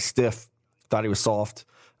guy. He's stiff. Thought he was soft.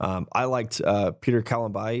 I liked Peter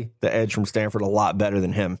Kalambai, the edge from Stanford, a lot better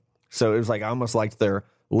than him. So it was I almost liked their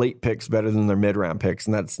late picks better than their mid-round picks,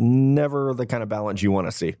 and that's never the kind of balance you want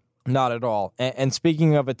to see. Not at all. And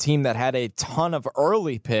speaking of a team that had a ton of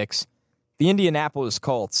early picks, the Indianapolis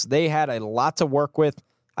Colts, they had a lot to work with.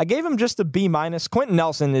 I gave him just a B-. Quentin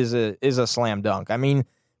Nelson is a slam dunk.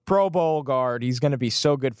 Pro Bowl guard. He's going to be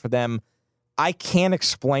so good for them. I can't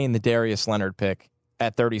explain the Darius Leonard pick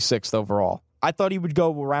at 36th overall. I thought he would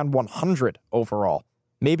go around 100 overall,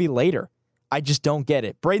 maybe later. I just don't get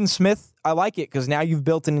it. Braden Smith, I like it because now you've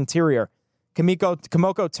built an interior.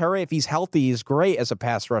 Kamoko Ture, if he's healthy, is great as a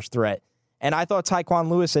pass rush threat. And I thought Tyquan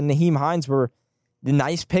Lewis and Naheem Hines were the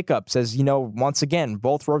nice pickups as, once again,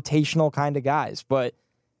 both rotational kind of guys. But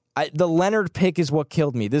the Leonard pick is what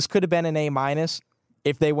killed me. This could have been an A-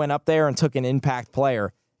 if they went up there and took an impact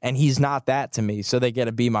player, and he's not that to me, so they get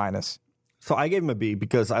a B-. So I gave him a B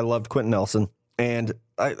because I loved Quentin Nelson, and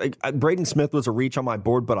Braden Smith was a reach on my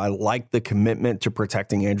board, but I liked the commitment to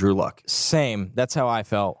protecting Andrew Luck. Same. That's how I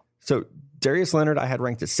felt. So Darius Leonard, I had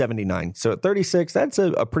ranked at 79. So at 36, that's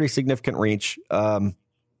a pretty significant reach.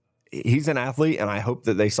 He's an athlete, and I hope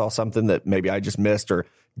that they saw something that maybe I just missed or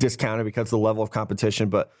discounted because of the level of competition.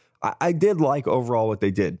 But I did like overall what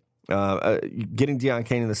they did. Getting Deion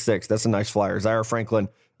Kane in the 6th, that's a nice flyer. Zaire Franklin,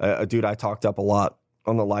 a dude I talked up a lot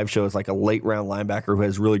on the live show, is like a late round linebacker who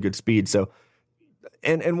has really good speed. So,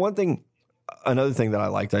 and another thing that I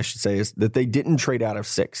liked, I should say, is that they didn't trade out of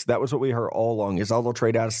 6. That was what we heard all along is, they'll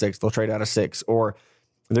trade out of 6. They'll trade out of 6, or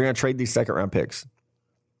they're going to trade these second round picks.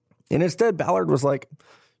 And instead, Ballard was like,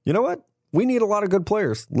 you know what? We need a lot of good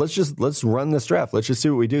players. Let's run this draft. Let's just see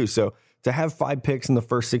what we do. So to have 5 picks in the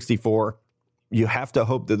first 64, you have to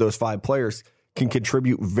hope that those 5 players can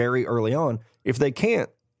contribute very early on. If they can't,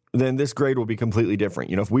 then this grade will be completely different.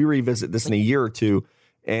 You know, if we revisit this in a year or two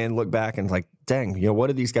and look back and like, dang, you know, what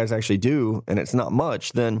did these guys actually do? And it's not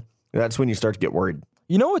much, then that's when you start to get worried.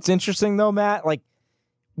 You know what's interesting though, Matt? Like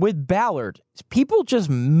with Ballard, people just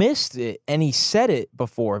missed it, and he said it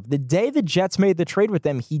before. The day the Jets made the trade with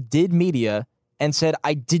them, he did media and said,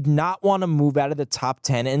 I did not want to move out of the top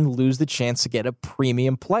 10 and lose the chance to get a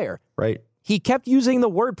premium player. Right. He kept using the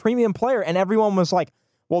word premium player, and everyone was like,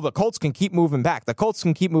 well, the Colts can keep moving back. The Colts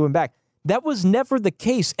can keep moving back. That was never the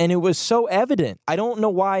case, and it was so evident. I don't know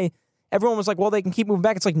why everyone was like, well, they can keep moving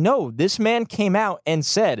back. It's like, no, this man came out and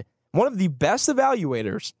said, one of the best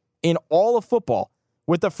evaluators in all of football,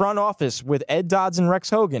 with the front office, with Ed Dodds and Rex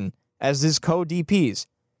Hogan as his co-DPs,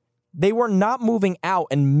 they were not moving out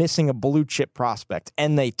and missing a blue chip prospect.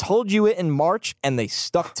 And they told you it in March, and they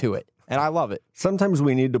stuck to it. And I love it. Sometimes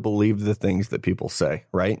we need to believe the things that people say,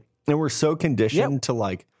 right? And we're so conditioned to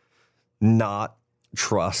like not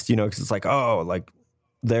trust, you know, because it's like, oh, like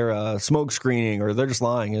they're smoke screening or they're just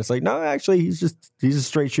lying. And it's like, no, actually, he's a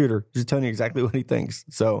straight shooter. He's telling you exactly what he thinks.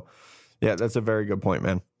 So, yeah, that's a very good point,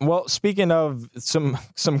 man. Well, speaking of some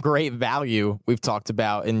great value we've talked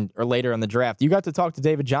about or later in the draft, you got to talk to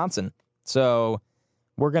David Johnson. So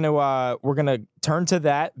we're gonna turn to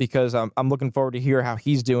that because I'm looking forward to hear how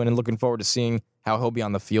he's doing and looking forward to seeing how he'll be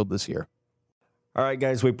on the field this year. All right,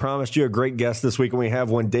 guys, we promised you a great guest this week, and we have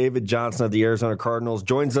one. David Johnson of the Arizona Cardinals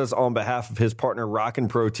joins us on behalf of his partner, Rockin'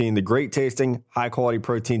 Protein, the great tasting, high quality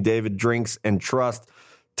protein David drinks and trust.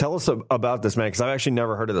 Tell us about this, man, because I've actually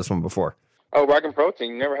never heard of this one before. Oh, Rockin'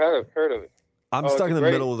 Protein, never heard of it. I'm stuck in the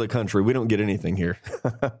middle of the country. We don't get anything here.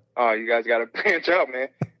 Oh, you guys got to branch out, man.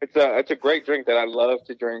 It's a great drink that I love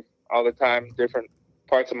to drink all the time, different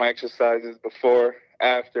parts of my exercises before,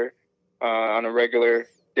 after, on a regular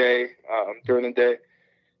day, during the day.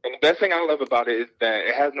 And the best thing I love about it is that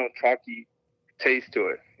it has no chalky taste to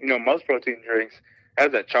it. You know, most protein drinks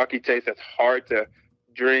has that chalky taste that's hard to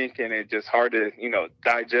drink and it's just hard to, you know,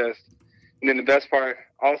 digest. And then the best part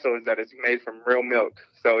also is that it's made from real milk.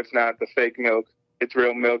 So it's not the fake milk. It's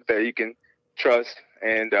real milk that you can trust.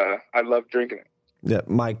 And I love drinking it. Yeah,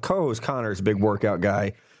 my co-host Connor is a big workout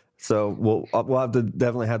guy. So we'll have to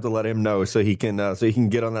definitely have to let him know so he can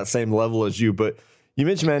get on that same level as you. But you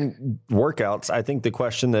mentioned, man, workouts. I think the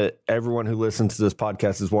question that everyone who listens to this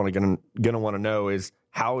podcast is going to want to know is,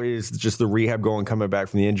 how is just the rehab going, coming back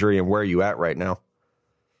from the injury, and where are you at right now?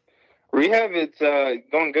 Rehab, it's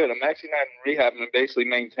going good. I'm actually not in rehab. I'm basically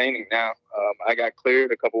maintaining now. I got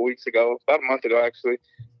cleared a couple weeks ago, about a month ago, actually,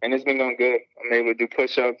 and it's been going good. I'm able to do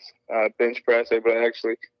push-ups, bench press, able to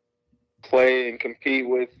actually play and compete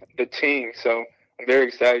with the team. So I'm very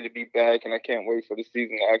excited to be back, and I can't wait for the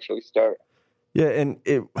season to actually start. Yeah, and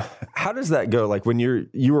how does that go? Like when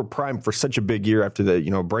you were primed for such a big year after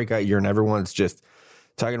the breakout year, and everyone's just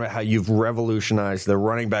talking about how you've revolutionized the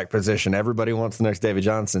running back position. Everybody wants the next David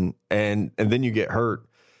Johnson, and then you get hurt,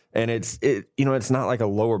 and it's not like a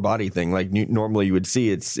lower body thing like normally you would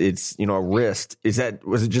see. It's a wrist.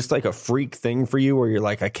 Was it just like a freak thing for you where you're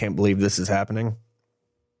like, I can't believe this is happening?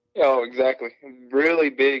 Oh, exactly. Really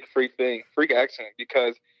big freak accident,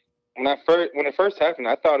 because when it first happened,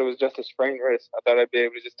 I thought it was just a sprained wrist. I thought I'd be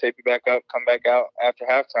able to just tape it back up, come back out after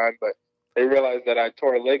halftime, but they realized that I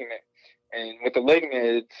tore a ligament. And with the ligament,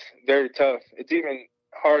 it's very tough. It's even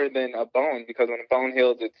harder than a bone, because when a bone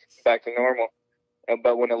heals, it's back to normal.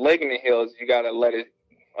 But when a ligament heals, you got to let it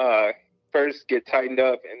first get tightened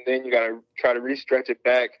up, and then you got to try to re-stretch it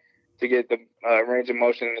back to get the range of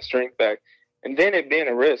motion and the strength back. And then it being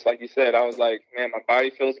a wrist, like you said, I was like, man, my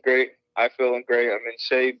body feels great. I feeling great. I'm in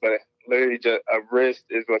shape, but literally just a wrist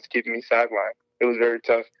is what's keeping me sidelined. It was a very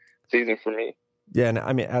tough season for me. Yeah, and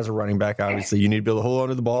I mean, as a running back, obviously, you need to be able to hold on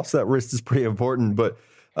to the ball, so that wrist is pretty important. But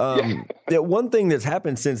one thing that's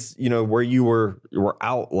happened since, where you were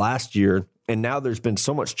out last year, and now there's been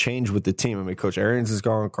so much change with the team. I mean, Coach Arians is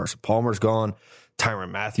gone, Carson Palmer's gone,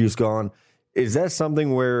 Tyrann Mathieu's gone. Is that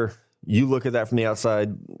something where you look at that from the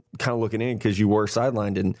outside, kind of looking in because you were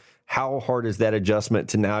sidelined. And how hard is that adjustment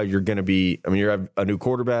to now you're going to be, I mean, you have a new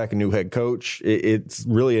quarterback, a new head coach. It's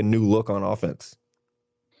really a new look on offense.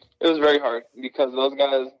 It was very hard because those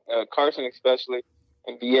guys, Carson especially,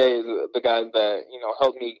 and BA is the guys that,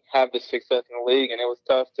 helped me have this success in the league. And it was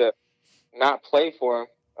tough to not play for him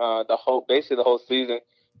basically the whole season.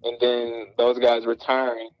 And then those guys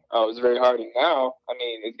retiring, it was very hard. And now, I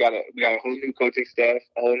mean, we got a whole new coaching staff,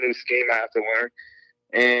 a whole new scheme I have to learn.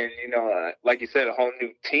 And, like you said, a whole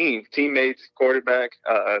new teammates, quarterback,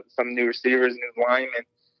 some new receivers, new linemen.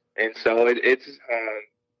 And so it's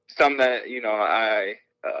something that,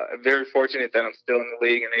 I'm very fortunate that I'm still in the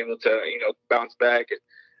league and able to, bounce back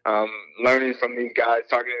and learning from these guys,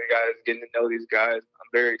 talking to the guys, getting to know these guys. I'm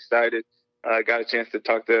very excited. I got a chance to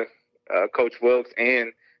talk to Coach Wilkes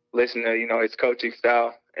and listen to, his coaching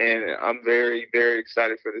style. And I'm very, very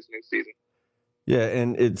excited for this new season. Yeah,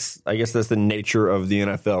 and I guess that's the nature of the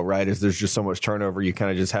NFL, right? Is there's just so much turnover, you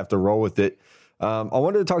kind of just have to roll with it. I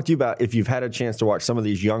wanted to talk to you about if you've had a chance to watch some of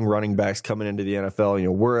these young running backs coming into the NFL.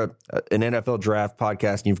 We're an NFL draft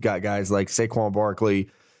podcast, and you've got guys like Saquon Barkley,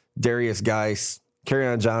 Darius Geis,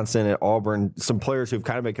 Kerryon Johnson at Auburn, some players who've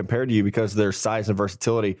kind of been compared to you because of their size and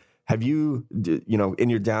versatility. Have you, in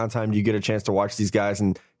your downtime, do you get a chance to watch these guys,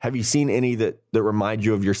 and have you seen any that remind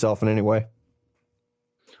you of yourself in any way?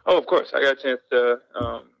 Oh, of course. I got a chance to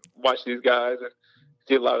watch these guys and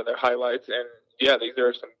see a lot of their highlights. And, yeah, these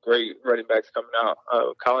are some great running backs coming out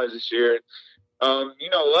of college this year. You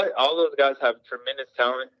know what? All those guys have tremendous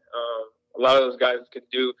talent. A lot of those guys can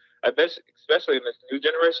do, I bet, especially in this new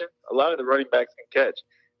generation, a lot of the running backs can catch.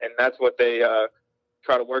 And that's what they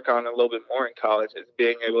try to work on a little bit more in college, is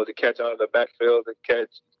being able to catch out of the backfield and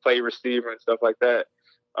play receiver and stuff like that.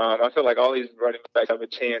 I feel like all these running backs have a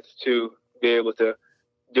chance to be able to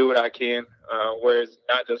do what I can, whereas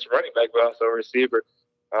not just running back, but also a receiver.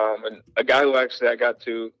 And a guy who actually I got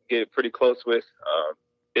to get pretty close with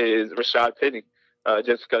is Rashad Penny,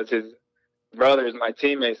 just because his brother is my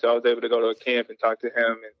teammate, so I was able to go to a camp and talk to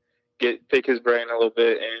him and pick his brain a little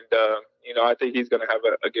bit. And, I think he's going to have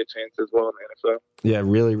a good chance as well in the NFL. Yeah,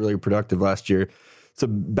 really, really productive last year. So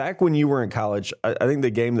back when you were in college, I think the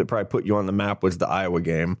game that probably put you on the map was the Iowa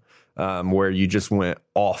game, where you just went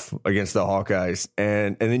off against the Hawkeyes.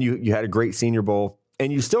 And then you had a great Senior Bowl,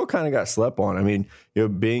 and you still kind of got slept on. I mean,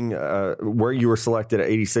 being where you were selected at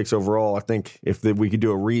 86 overall, I think if we could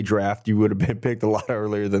do a redraft, you would have been picked a lot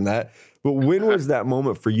earlier than that. But when was that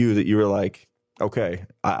moment for you that you were like, okay,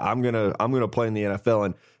 I'm gonna play in the NFL?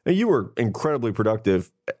 And you were incredibly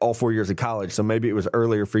productive all 4 years of college, so maybe it was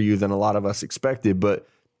earlier for you than a lot of us expected. But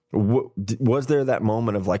was there that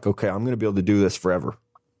moment of like, okay, I'm going to be able to do this forever?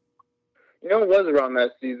 It was around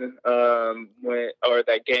that season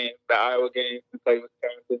that game, the Iowa game, we played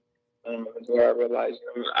Wisconsin, is where I realized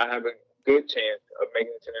I have a good chance of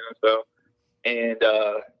making it to the NFL.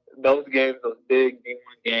 And those games, those big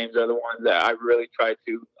D1 games, are the ones that I really try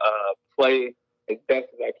to play as best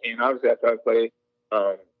as I can. Obviously, I try to play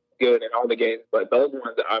good in all the games, but those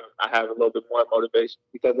ones I have a little bit more motivation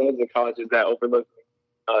because those are the colleges that overlooked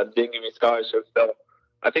me, didn't give me scholarships. So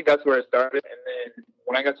I think that's where it started. And then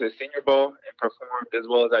when I got to the Senior Bowl and performed as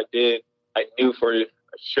well as I did, I knew for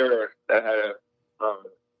sure that I had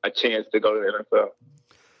a chance to go to the NFL.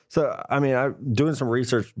 So, I mean, I'm doing some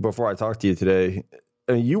research before I talked to you today.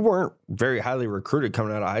 You weren't very highly recruited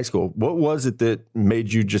coming out of high school. What was it that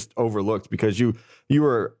made you just overlooked? Because you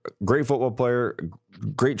were a great football player,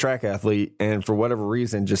 great track athlete, and for whatever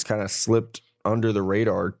reason just kind of slipped under the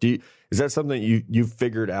radar. Is that something you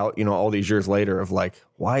figured out, all these years later of like,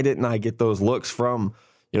 why didn't I get those looks from,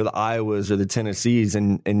 the Iowas or the Tennessees?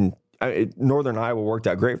 And Northern Iowa worked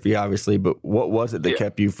out great for you, obviously, but what was it that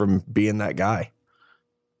kept you from being that guy?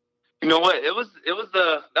 You know what? That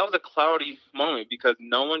was a cloudy moment because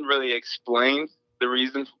no one really explained the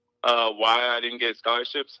reasons why I didn't get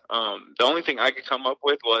scholarships. The only thing I could come up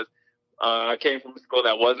with was I came from a school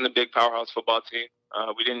that wasn't a big powerhouse football team.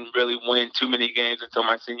 We didn't really win too many games until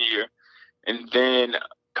my senior year, and then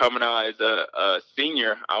coming out as a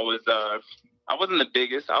senior, I wasn't the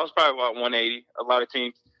biggest. I was probably about 180. A lot of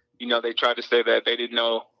teams, they tried to say that they didn't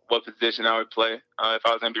know what position I would play, if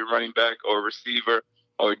I was going to be running back or receiver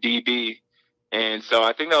or DB. And so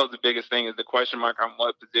I think that was the biggest thing, is the question mark on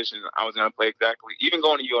what position I was going to play exactly. Even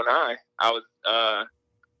going to UNI,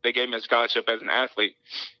 they gave me a scholarship as an athlete,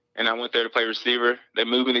 and I went there to play receiver. They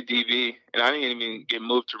moved me to DB, and I didn't even get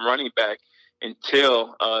moved to running back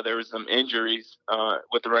until there was some injuries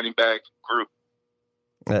with the running back group.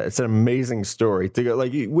 It's an amazing story to go.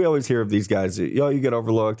 Like we always hear of these guys, you get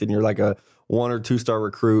overlooked and you're like a 1 or 2 star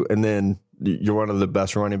recruit. And then you're one of the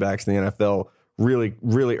best running backs in the NFL really,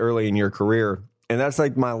 really early in your career. And that's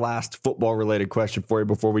like my last football related question for you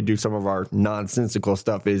before we do some of our nonsensical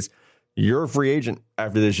stuff is you're a free agent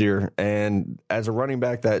after this year. And as a running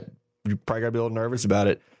back that you probably gotta be a little nervous about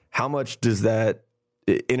it. How much does that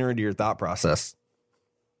enter into your thought process?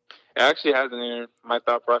 It actually hasn't entered my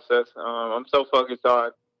thought process. I'm so focused on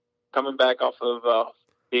coming back off of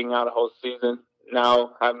being out a whole season.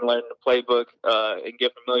 Now having learned the playbook and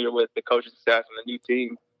get familiar with the coaching staff and the new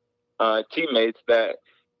teammates that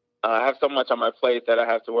I have so much on my plate that I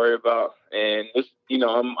have to worry about. And this,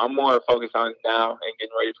 I'm more focused on now and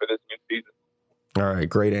getting ready for this new season. All right,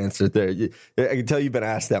 great answer there. I can tell you've been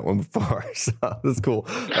asked that one before, so that's cool.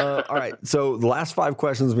 All right, so the last 5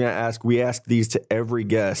 questions we ask these to every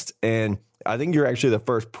guest, and I think you're actually the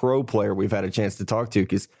first pro player we've had a chance to talk to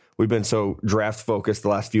because we've been so draft focused the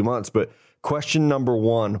last few months. But question number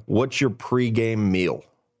 1, what's your pregame meal?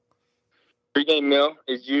 Pregame meal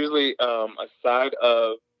is usually a side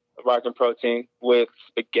of Rockin' Protein with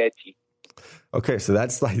spaghetti. Okay, so that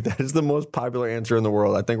is the most popular answer in the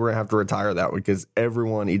world. I think we're gonna have to retire that one because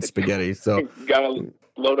everyone eats spaghetti. So gotta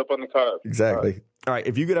load up on the carbs. Exactly. All right,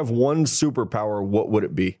 if you could have one superpower, what would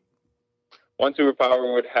it be? One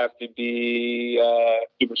superpower would have to be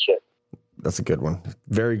super strength. That's a good one.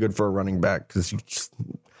 Very good for a running back because you just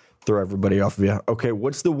throw everybody off of you. Okay,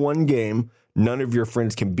 what's the one game none of your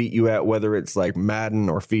friends can beat you at, whether it's like Madden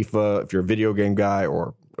or FIFA, if you're a video game guy,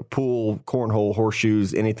 or a pool, cornhole,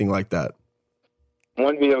 horseshoes, anything like that?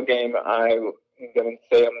 One video game I'm going to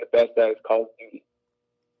say I'm the best at is Call of Duty.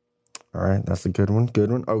 All right, that's a good one. Good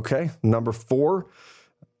one. Okay, number 4.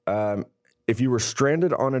 If you were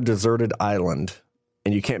stranded on a deserted island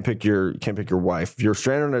and you can't pick your wife, if you're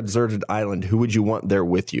stranded on a deserted island, who would you want there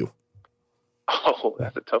with you? Oh,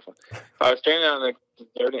 that's a tough one. If I was stranded on a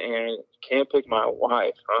deserted island, can't pick my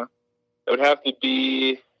wife, huh? It would have to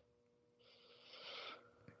be.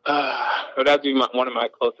 One of my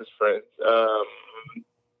closest friends.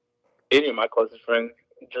 Any of my closest friends,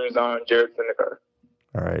 Drew Zahn, Jared Senecar.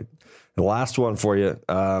 All right. The last one for you.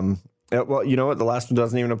 Well, you know what? The last one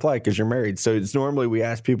doesn't even apply because you're married. So it's normally we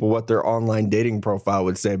ask people what their online dating profile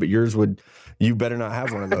would say, but you better not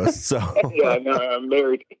have one of those. So yeah, no, I'm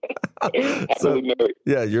married. Married.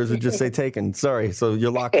 Yeah, yours would just say taken. Sorry. So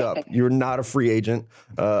you're locked up. You're not a free agent.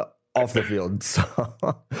 Off the field. So,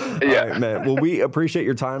 yeah, all right, man. Well, we appreciate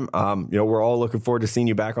your time. We're all looking forward to seeing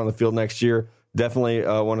you back on the field next year. Definitely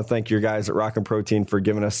want to thank your guys at Rockin' Protein for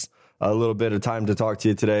giving us a little bit of time to talk to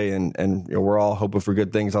you today, and we're all hoping for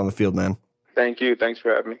good things on the field, man. Thank you. Thanks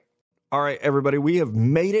for having me. All right, everybody, we have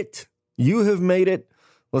made it. You have made it.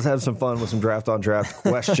 Let's have some fun with some draft on draft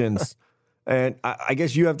questions. And I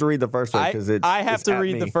guess you have to read the first one because I have to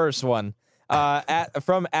read the first one.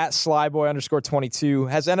 From @Slyboy_22,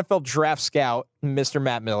 has NFL draft scout, Mr.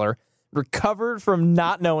 Matt Miller, recovered from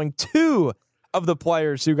not knowing 2 of the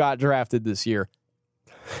players who got drafted this year?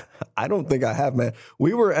 I don't think I have, man.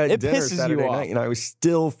 We were at dinner Saturday night, and I was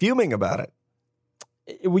still fuming about it.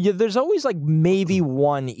 There's always like maybe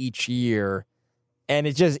one each year, and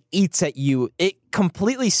it just eats at you. It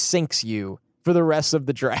completely sinks you for the rest of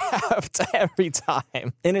the draft every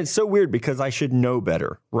time. And it's so weird because I should know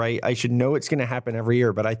better, right? I should know it's going to happen every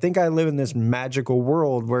year, but I think I live in this magical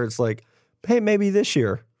world where it's like, hey, maybe this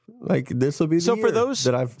year, like this will be the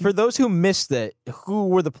year. For those who missed it, who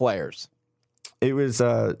were the players? It was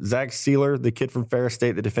Zach Sealer, the kid from Ferris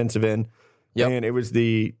State, the defensive end. Yep. And it was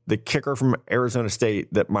the kicker from Arizona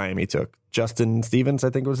State that Miami took. Justin Stevens,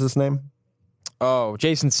 I think was his name. Oh,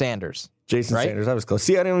 Jason Sanders. Sanders. I was close.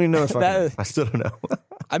 See, I don't even know his fucking I still don't know.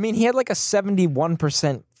 I mean, he had like a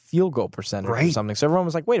 71% field goal percentage or something. So everyone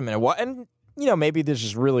was like, wait a minute, what? And, maybe there's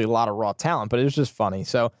just really a lot of raw talent, but it was just funny.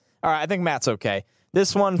 So, all right, I think Matt's okay.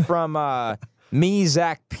 This one from me,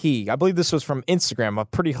 Zach P. I believe this was from Instagram, a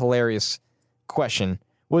pretty hilarious question.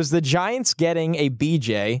 Was the Giants getting a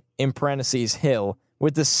BJ, in parentheses, Hill,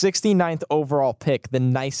 with the 69th overall pick the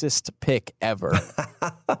nicest pick ever?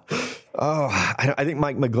 I think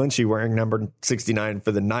Mike McGlinchey wearing number 69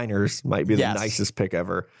 for the Niners might be the nicest pick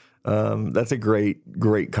ever. That's a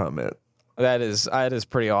great comment. That is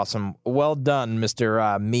pretty awesome. Well done,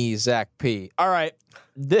 Mr. Me, Zach P. All right.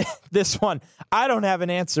 This one, I don't have an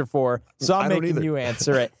answer for, so I'm making you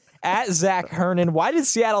answer it. @Zach Hernan, why did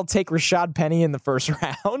Seattle take Rashad Penny in the first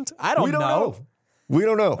round? I don't know. We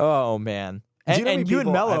don't know. Oh, man. And you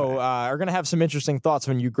and Mello are going to have some interesting thoughts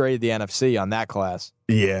when you grade the NFC on that class.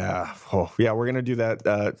 Yeah. Oh, yeah, we're going to do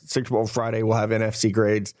that. Super Bowl Friday, we'll have NFC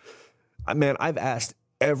grades. Man, I've asked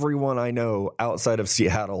everyone I know outside of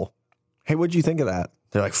Seattle, hey, what'd you think of that?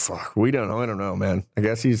 They're like, fuck, we don't know. I don't know, man. I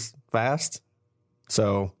guess he's fast.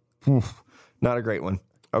 So, not a great one.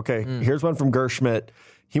 Okay, here's one from Gerschmidt.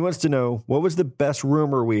 He wants to know, what was the best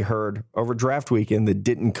rumor we heard over draft weekend that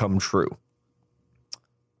didn't come true?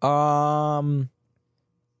 I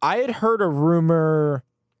had heard a rumor.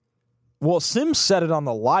 Well, Sims said it on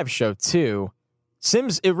the live show too.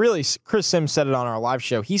 Chris Sims said it on our live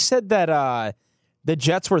show. He said that the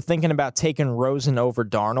Jets were thinking about taking Rosen over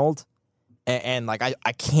Darnold, and like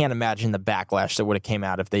I can't imagine the backlash that would have came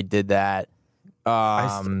out if they did that.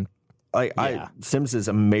 Sims is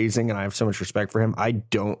amazing, and I have so much respect for him. I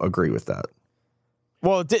don't agree with that.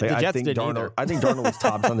 Well, the Jets didn't either. I think Darnold was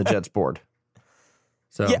tops on the Jets board.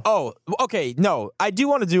 So yeah. Oh, okay. No, I do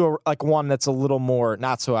want to do one that's a little more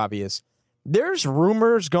not so obvious. There's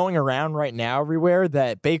rumors going around right now everywhere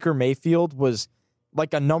that Baker Mayfield was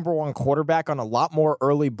like a number one quarterback on a lot more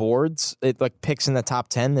early boards, like picks in the top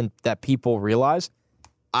 10 than that people realize.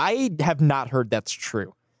 I have not heard that's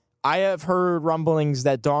true. I have heard rumblings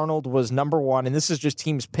that Darnold was number one, and this is just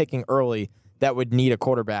teams picking early that would need a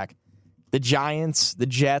quarterback. The Giants, the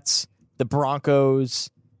Jets, the Broncos.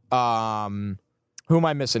 Who am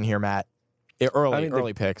I missing here, Matt?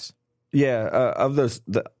 Early picks. Yeah, of those,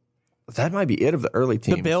 that might be it of the early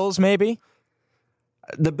teams. The Bills, maybe?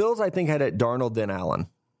 The Bills, I think, had it Darnold, then Allen.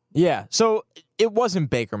 Yeah, so it wasn't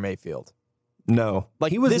Baker Mayfield. No.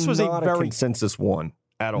 Like, he was this was not a very consensus one.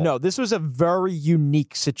 At all. No, this was a very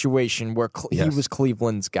unique situation where he was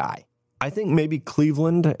Cleveland's guy. I think maybe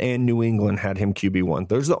Cleveland and New England had him QB1.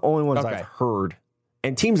 Those are the only ones I've heard.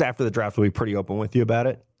 And teams after the draft will be pretty open with you about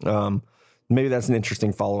it. Maybe that's an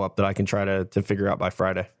interesting follow-up that I can try to figure out by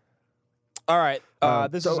Friday. All right. I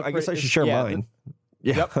guess I should share mine.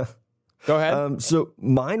 Yep. Go ahead. So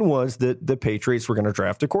mine was that the Patriots were going to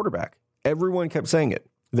draft a quarterback. Everyone kept saying it.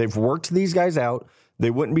 They've worked these guys out.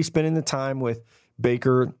 They wouldn't be spending the time with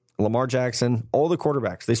Baker, Lamar Jackson, all the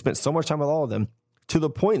quarterbacks. They spent so much time with all of them to the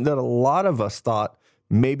point that a lot of us thought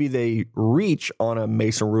maybe they reach on a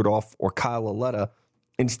Mason Rudolph or Kyle Aletta.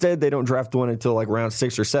 Instead, they don't draft one until like round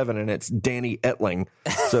 6 or 7, and it's Danny Etling.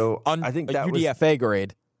 So I think that UDFA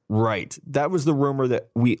grade. Right. That was the rumor that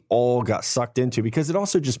we all got sucked into because it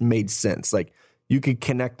also just made sense. Like you could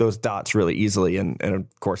connect those dots really easily, and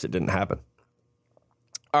of course it didn't happen.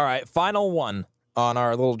 All right, final one on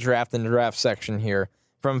our little draft section here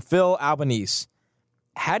from Phil Albanese.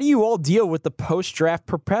 How do you all deal with the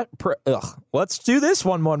post-draft let's do this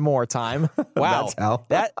one more time. Wow.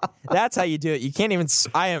 That's how you do it. You can't even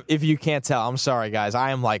if you can't tell, I'm sorry guys.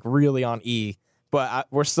 I am like really on E, but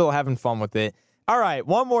we're still having fun with it. All right,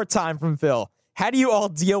 one more time from Phil. How do you all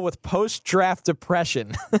deal with post-draft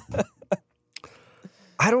depression?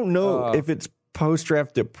 I don't know if it's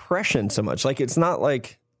post-draft depression so much. Like it's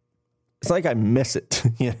like I miss it,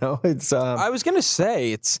 you know? It's I was going to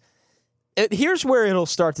say here's where it'll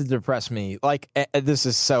start to depress me. Like this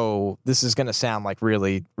is going to sound like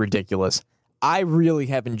really ridiculous. I really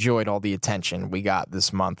have enjoyed all the attention we got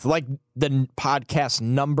this month. Like the podcast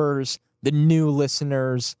numbers, the new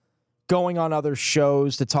listeners, going on other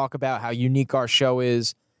shows to talk about how unique our show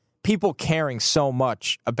is, people caring so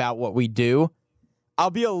much about what we do. I'll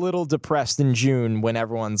be a little depressed in June when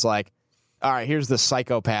everyone's like, all right, here's the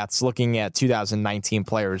psychopaths looking at 2019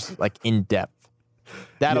 players like in depth.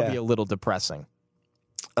 That'll be a little depressing.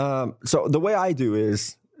 So the way I do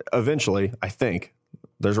is eventually, I think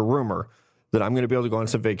there's a rumor that I'm going to be able to go on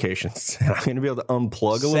some vacations and I'm going to be able to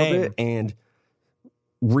unplug a little bit and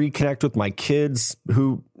reconnect with my kids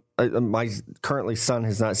who my currently son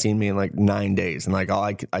has not seen me in like 9 days. And like,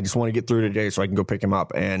 I just want to get through today so I can go pick him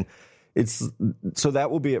up. And so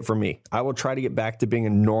that will be it for me. I will try to get back to being a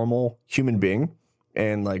normal human being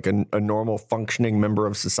and like a normal functioning member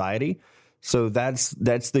of society. So that's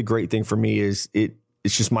the great thing for me is it's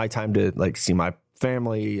just my time to like see my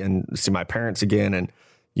family and see my parents again and,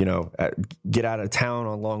 you know, get out of town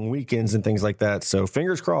on long weekends and things like that. So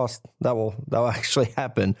fingers crossed that will actually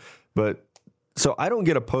happen. But so I don't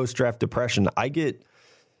get a post-draft depression. I get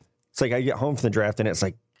home from the draft and it's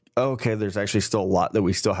like, okay, there's actually still a lot that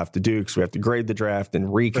we still have to do because we have to grade the draft and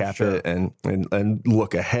recap it and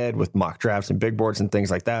look ahead with mock drafts and big boards and things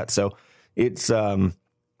like that. So it's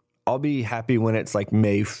I'll be happy when it's like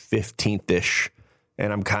May 15th-ish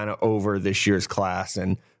and I'm kind of over this year's class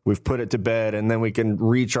and we've put it to bed and then we can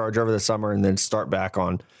recharge over the summer and then start back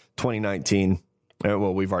on 2019.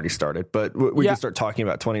 Well, we've already started, but we can start talking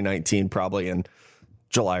about 2019 probably in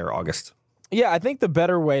July or August. Yeah, I think the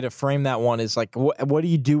better way to frame that one is like, what do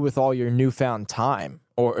you do with all your newfound time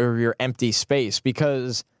or your empty space?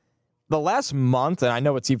 Because the last month, and I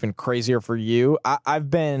know it's even crazier for you,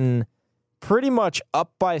 I've been pretty much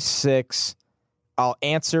up by 6. I'll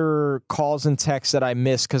answer calls and texts that I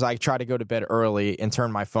miss because I try to go to bed early and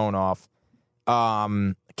turn my phone off.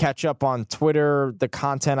 Catch up on Twitter, the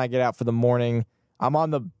content I get out for the morning. I'm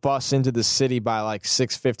on the bus into the city by like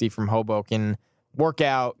 6:50 from Hoboken. Work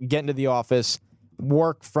out, get into the office,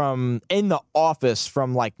 work in the office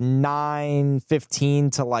from like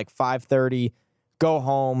 9:15 to like 5:30, go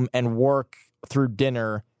home and work through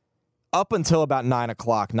dinner up until about 9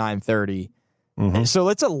 o'clock, 9:30. Mm-hmm. So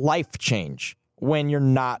it's a life change when you're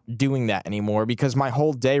not doing that anymore, because my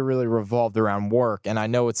whole day really revolved around work, and I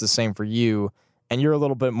know it's the same for you. And you're a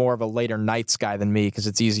little bit more of a later nights guy than me because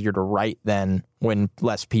it's easier to write then when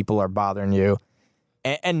less people are bothering you.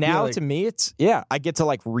 And now to me, I get to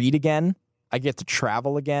like read again. I get to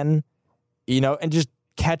travel again, and just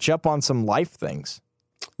catch up on some life things.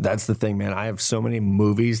 That's the thing, man. I have so many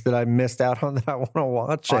movies that I missed out on that I want to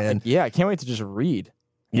watch. And I can't wait to just read.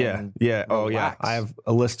 Yeah. Oh, yeah. I have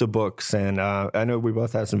a list of books, and I know we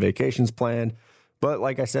both have some vacations planned. But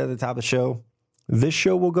like I said at the top of the show, this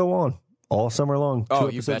show will go on all summer long, 2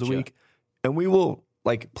 episodes a week. And we will,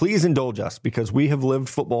 please indulge us, because we have lived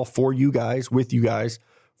football for you guys, with you guys,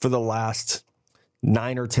 for the last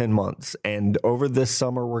 9 or 10 months. And over this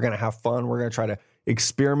summer, we're going to have fun. We're going to try to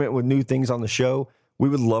experiment with new things on the show. We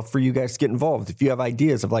would love for you guys to get involved. If you have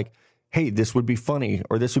ideas of hey, this would be funny,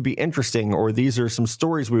 or this would be interesting, or these are some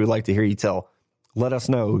stories we would like to hear you tell, let us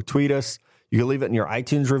know. Tweet us. You can leave it in your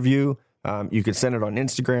iTunes review. You can send it on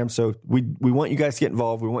Instagram. So we want you guys to get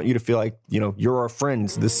involved. We want you to feel like, you're our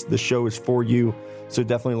friends. This show is for you. So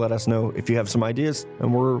definitely let us know if you have some ideas,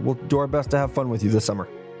 and we'll do our best to have fun with you this summer.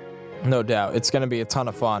 No doubt. It's going to be a ton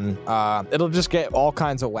of fun. It'll just get all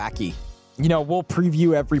kinds of wacky. We'll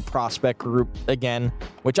preview every prospect group again,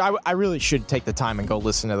 which I really should take the time and go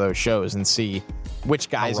listen to those shows and see which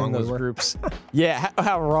guys in those groups.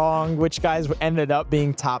 How wrong, which guys ended up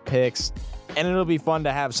being top picks. And it'll be fun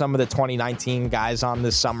to have some of the 2019 guys on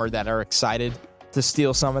this summer that are excited to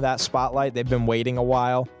steal some of that spotlight. They've been waiting a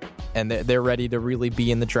while, and they're ready to really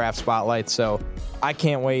be in the draft spotlight. So I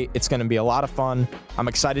can't wait. It's going to be a lot of fun. I'm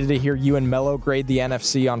excited to hear you and Mello grade the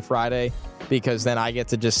NFC on Friday, because then I get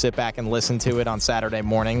to just sit back and listen to it on Saturday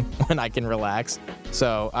morning when I can relax.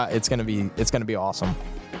 So it's going to be awesome.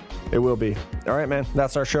 It will be. All right, man.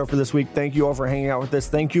 That's our show for this week. Thank you all for hanging out with us.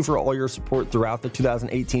 Thank you for all your support throughout the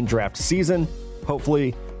 2018 draft season.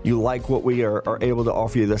 Hopefully you like what we are able to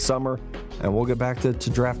offer you this summer, and we'll get back to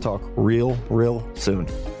draft talk real soon.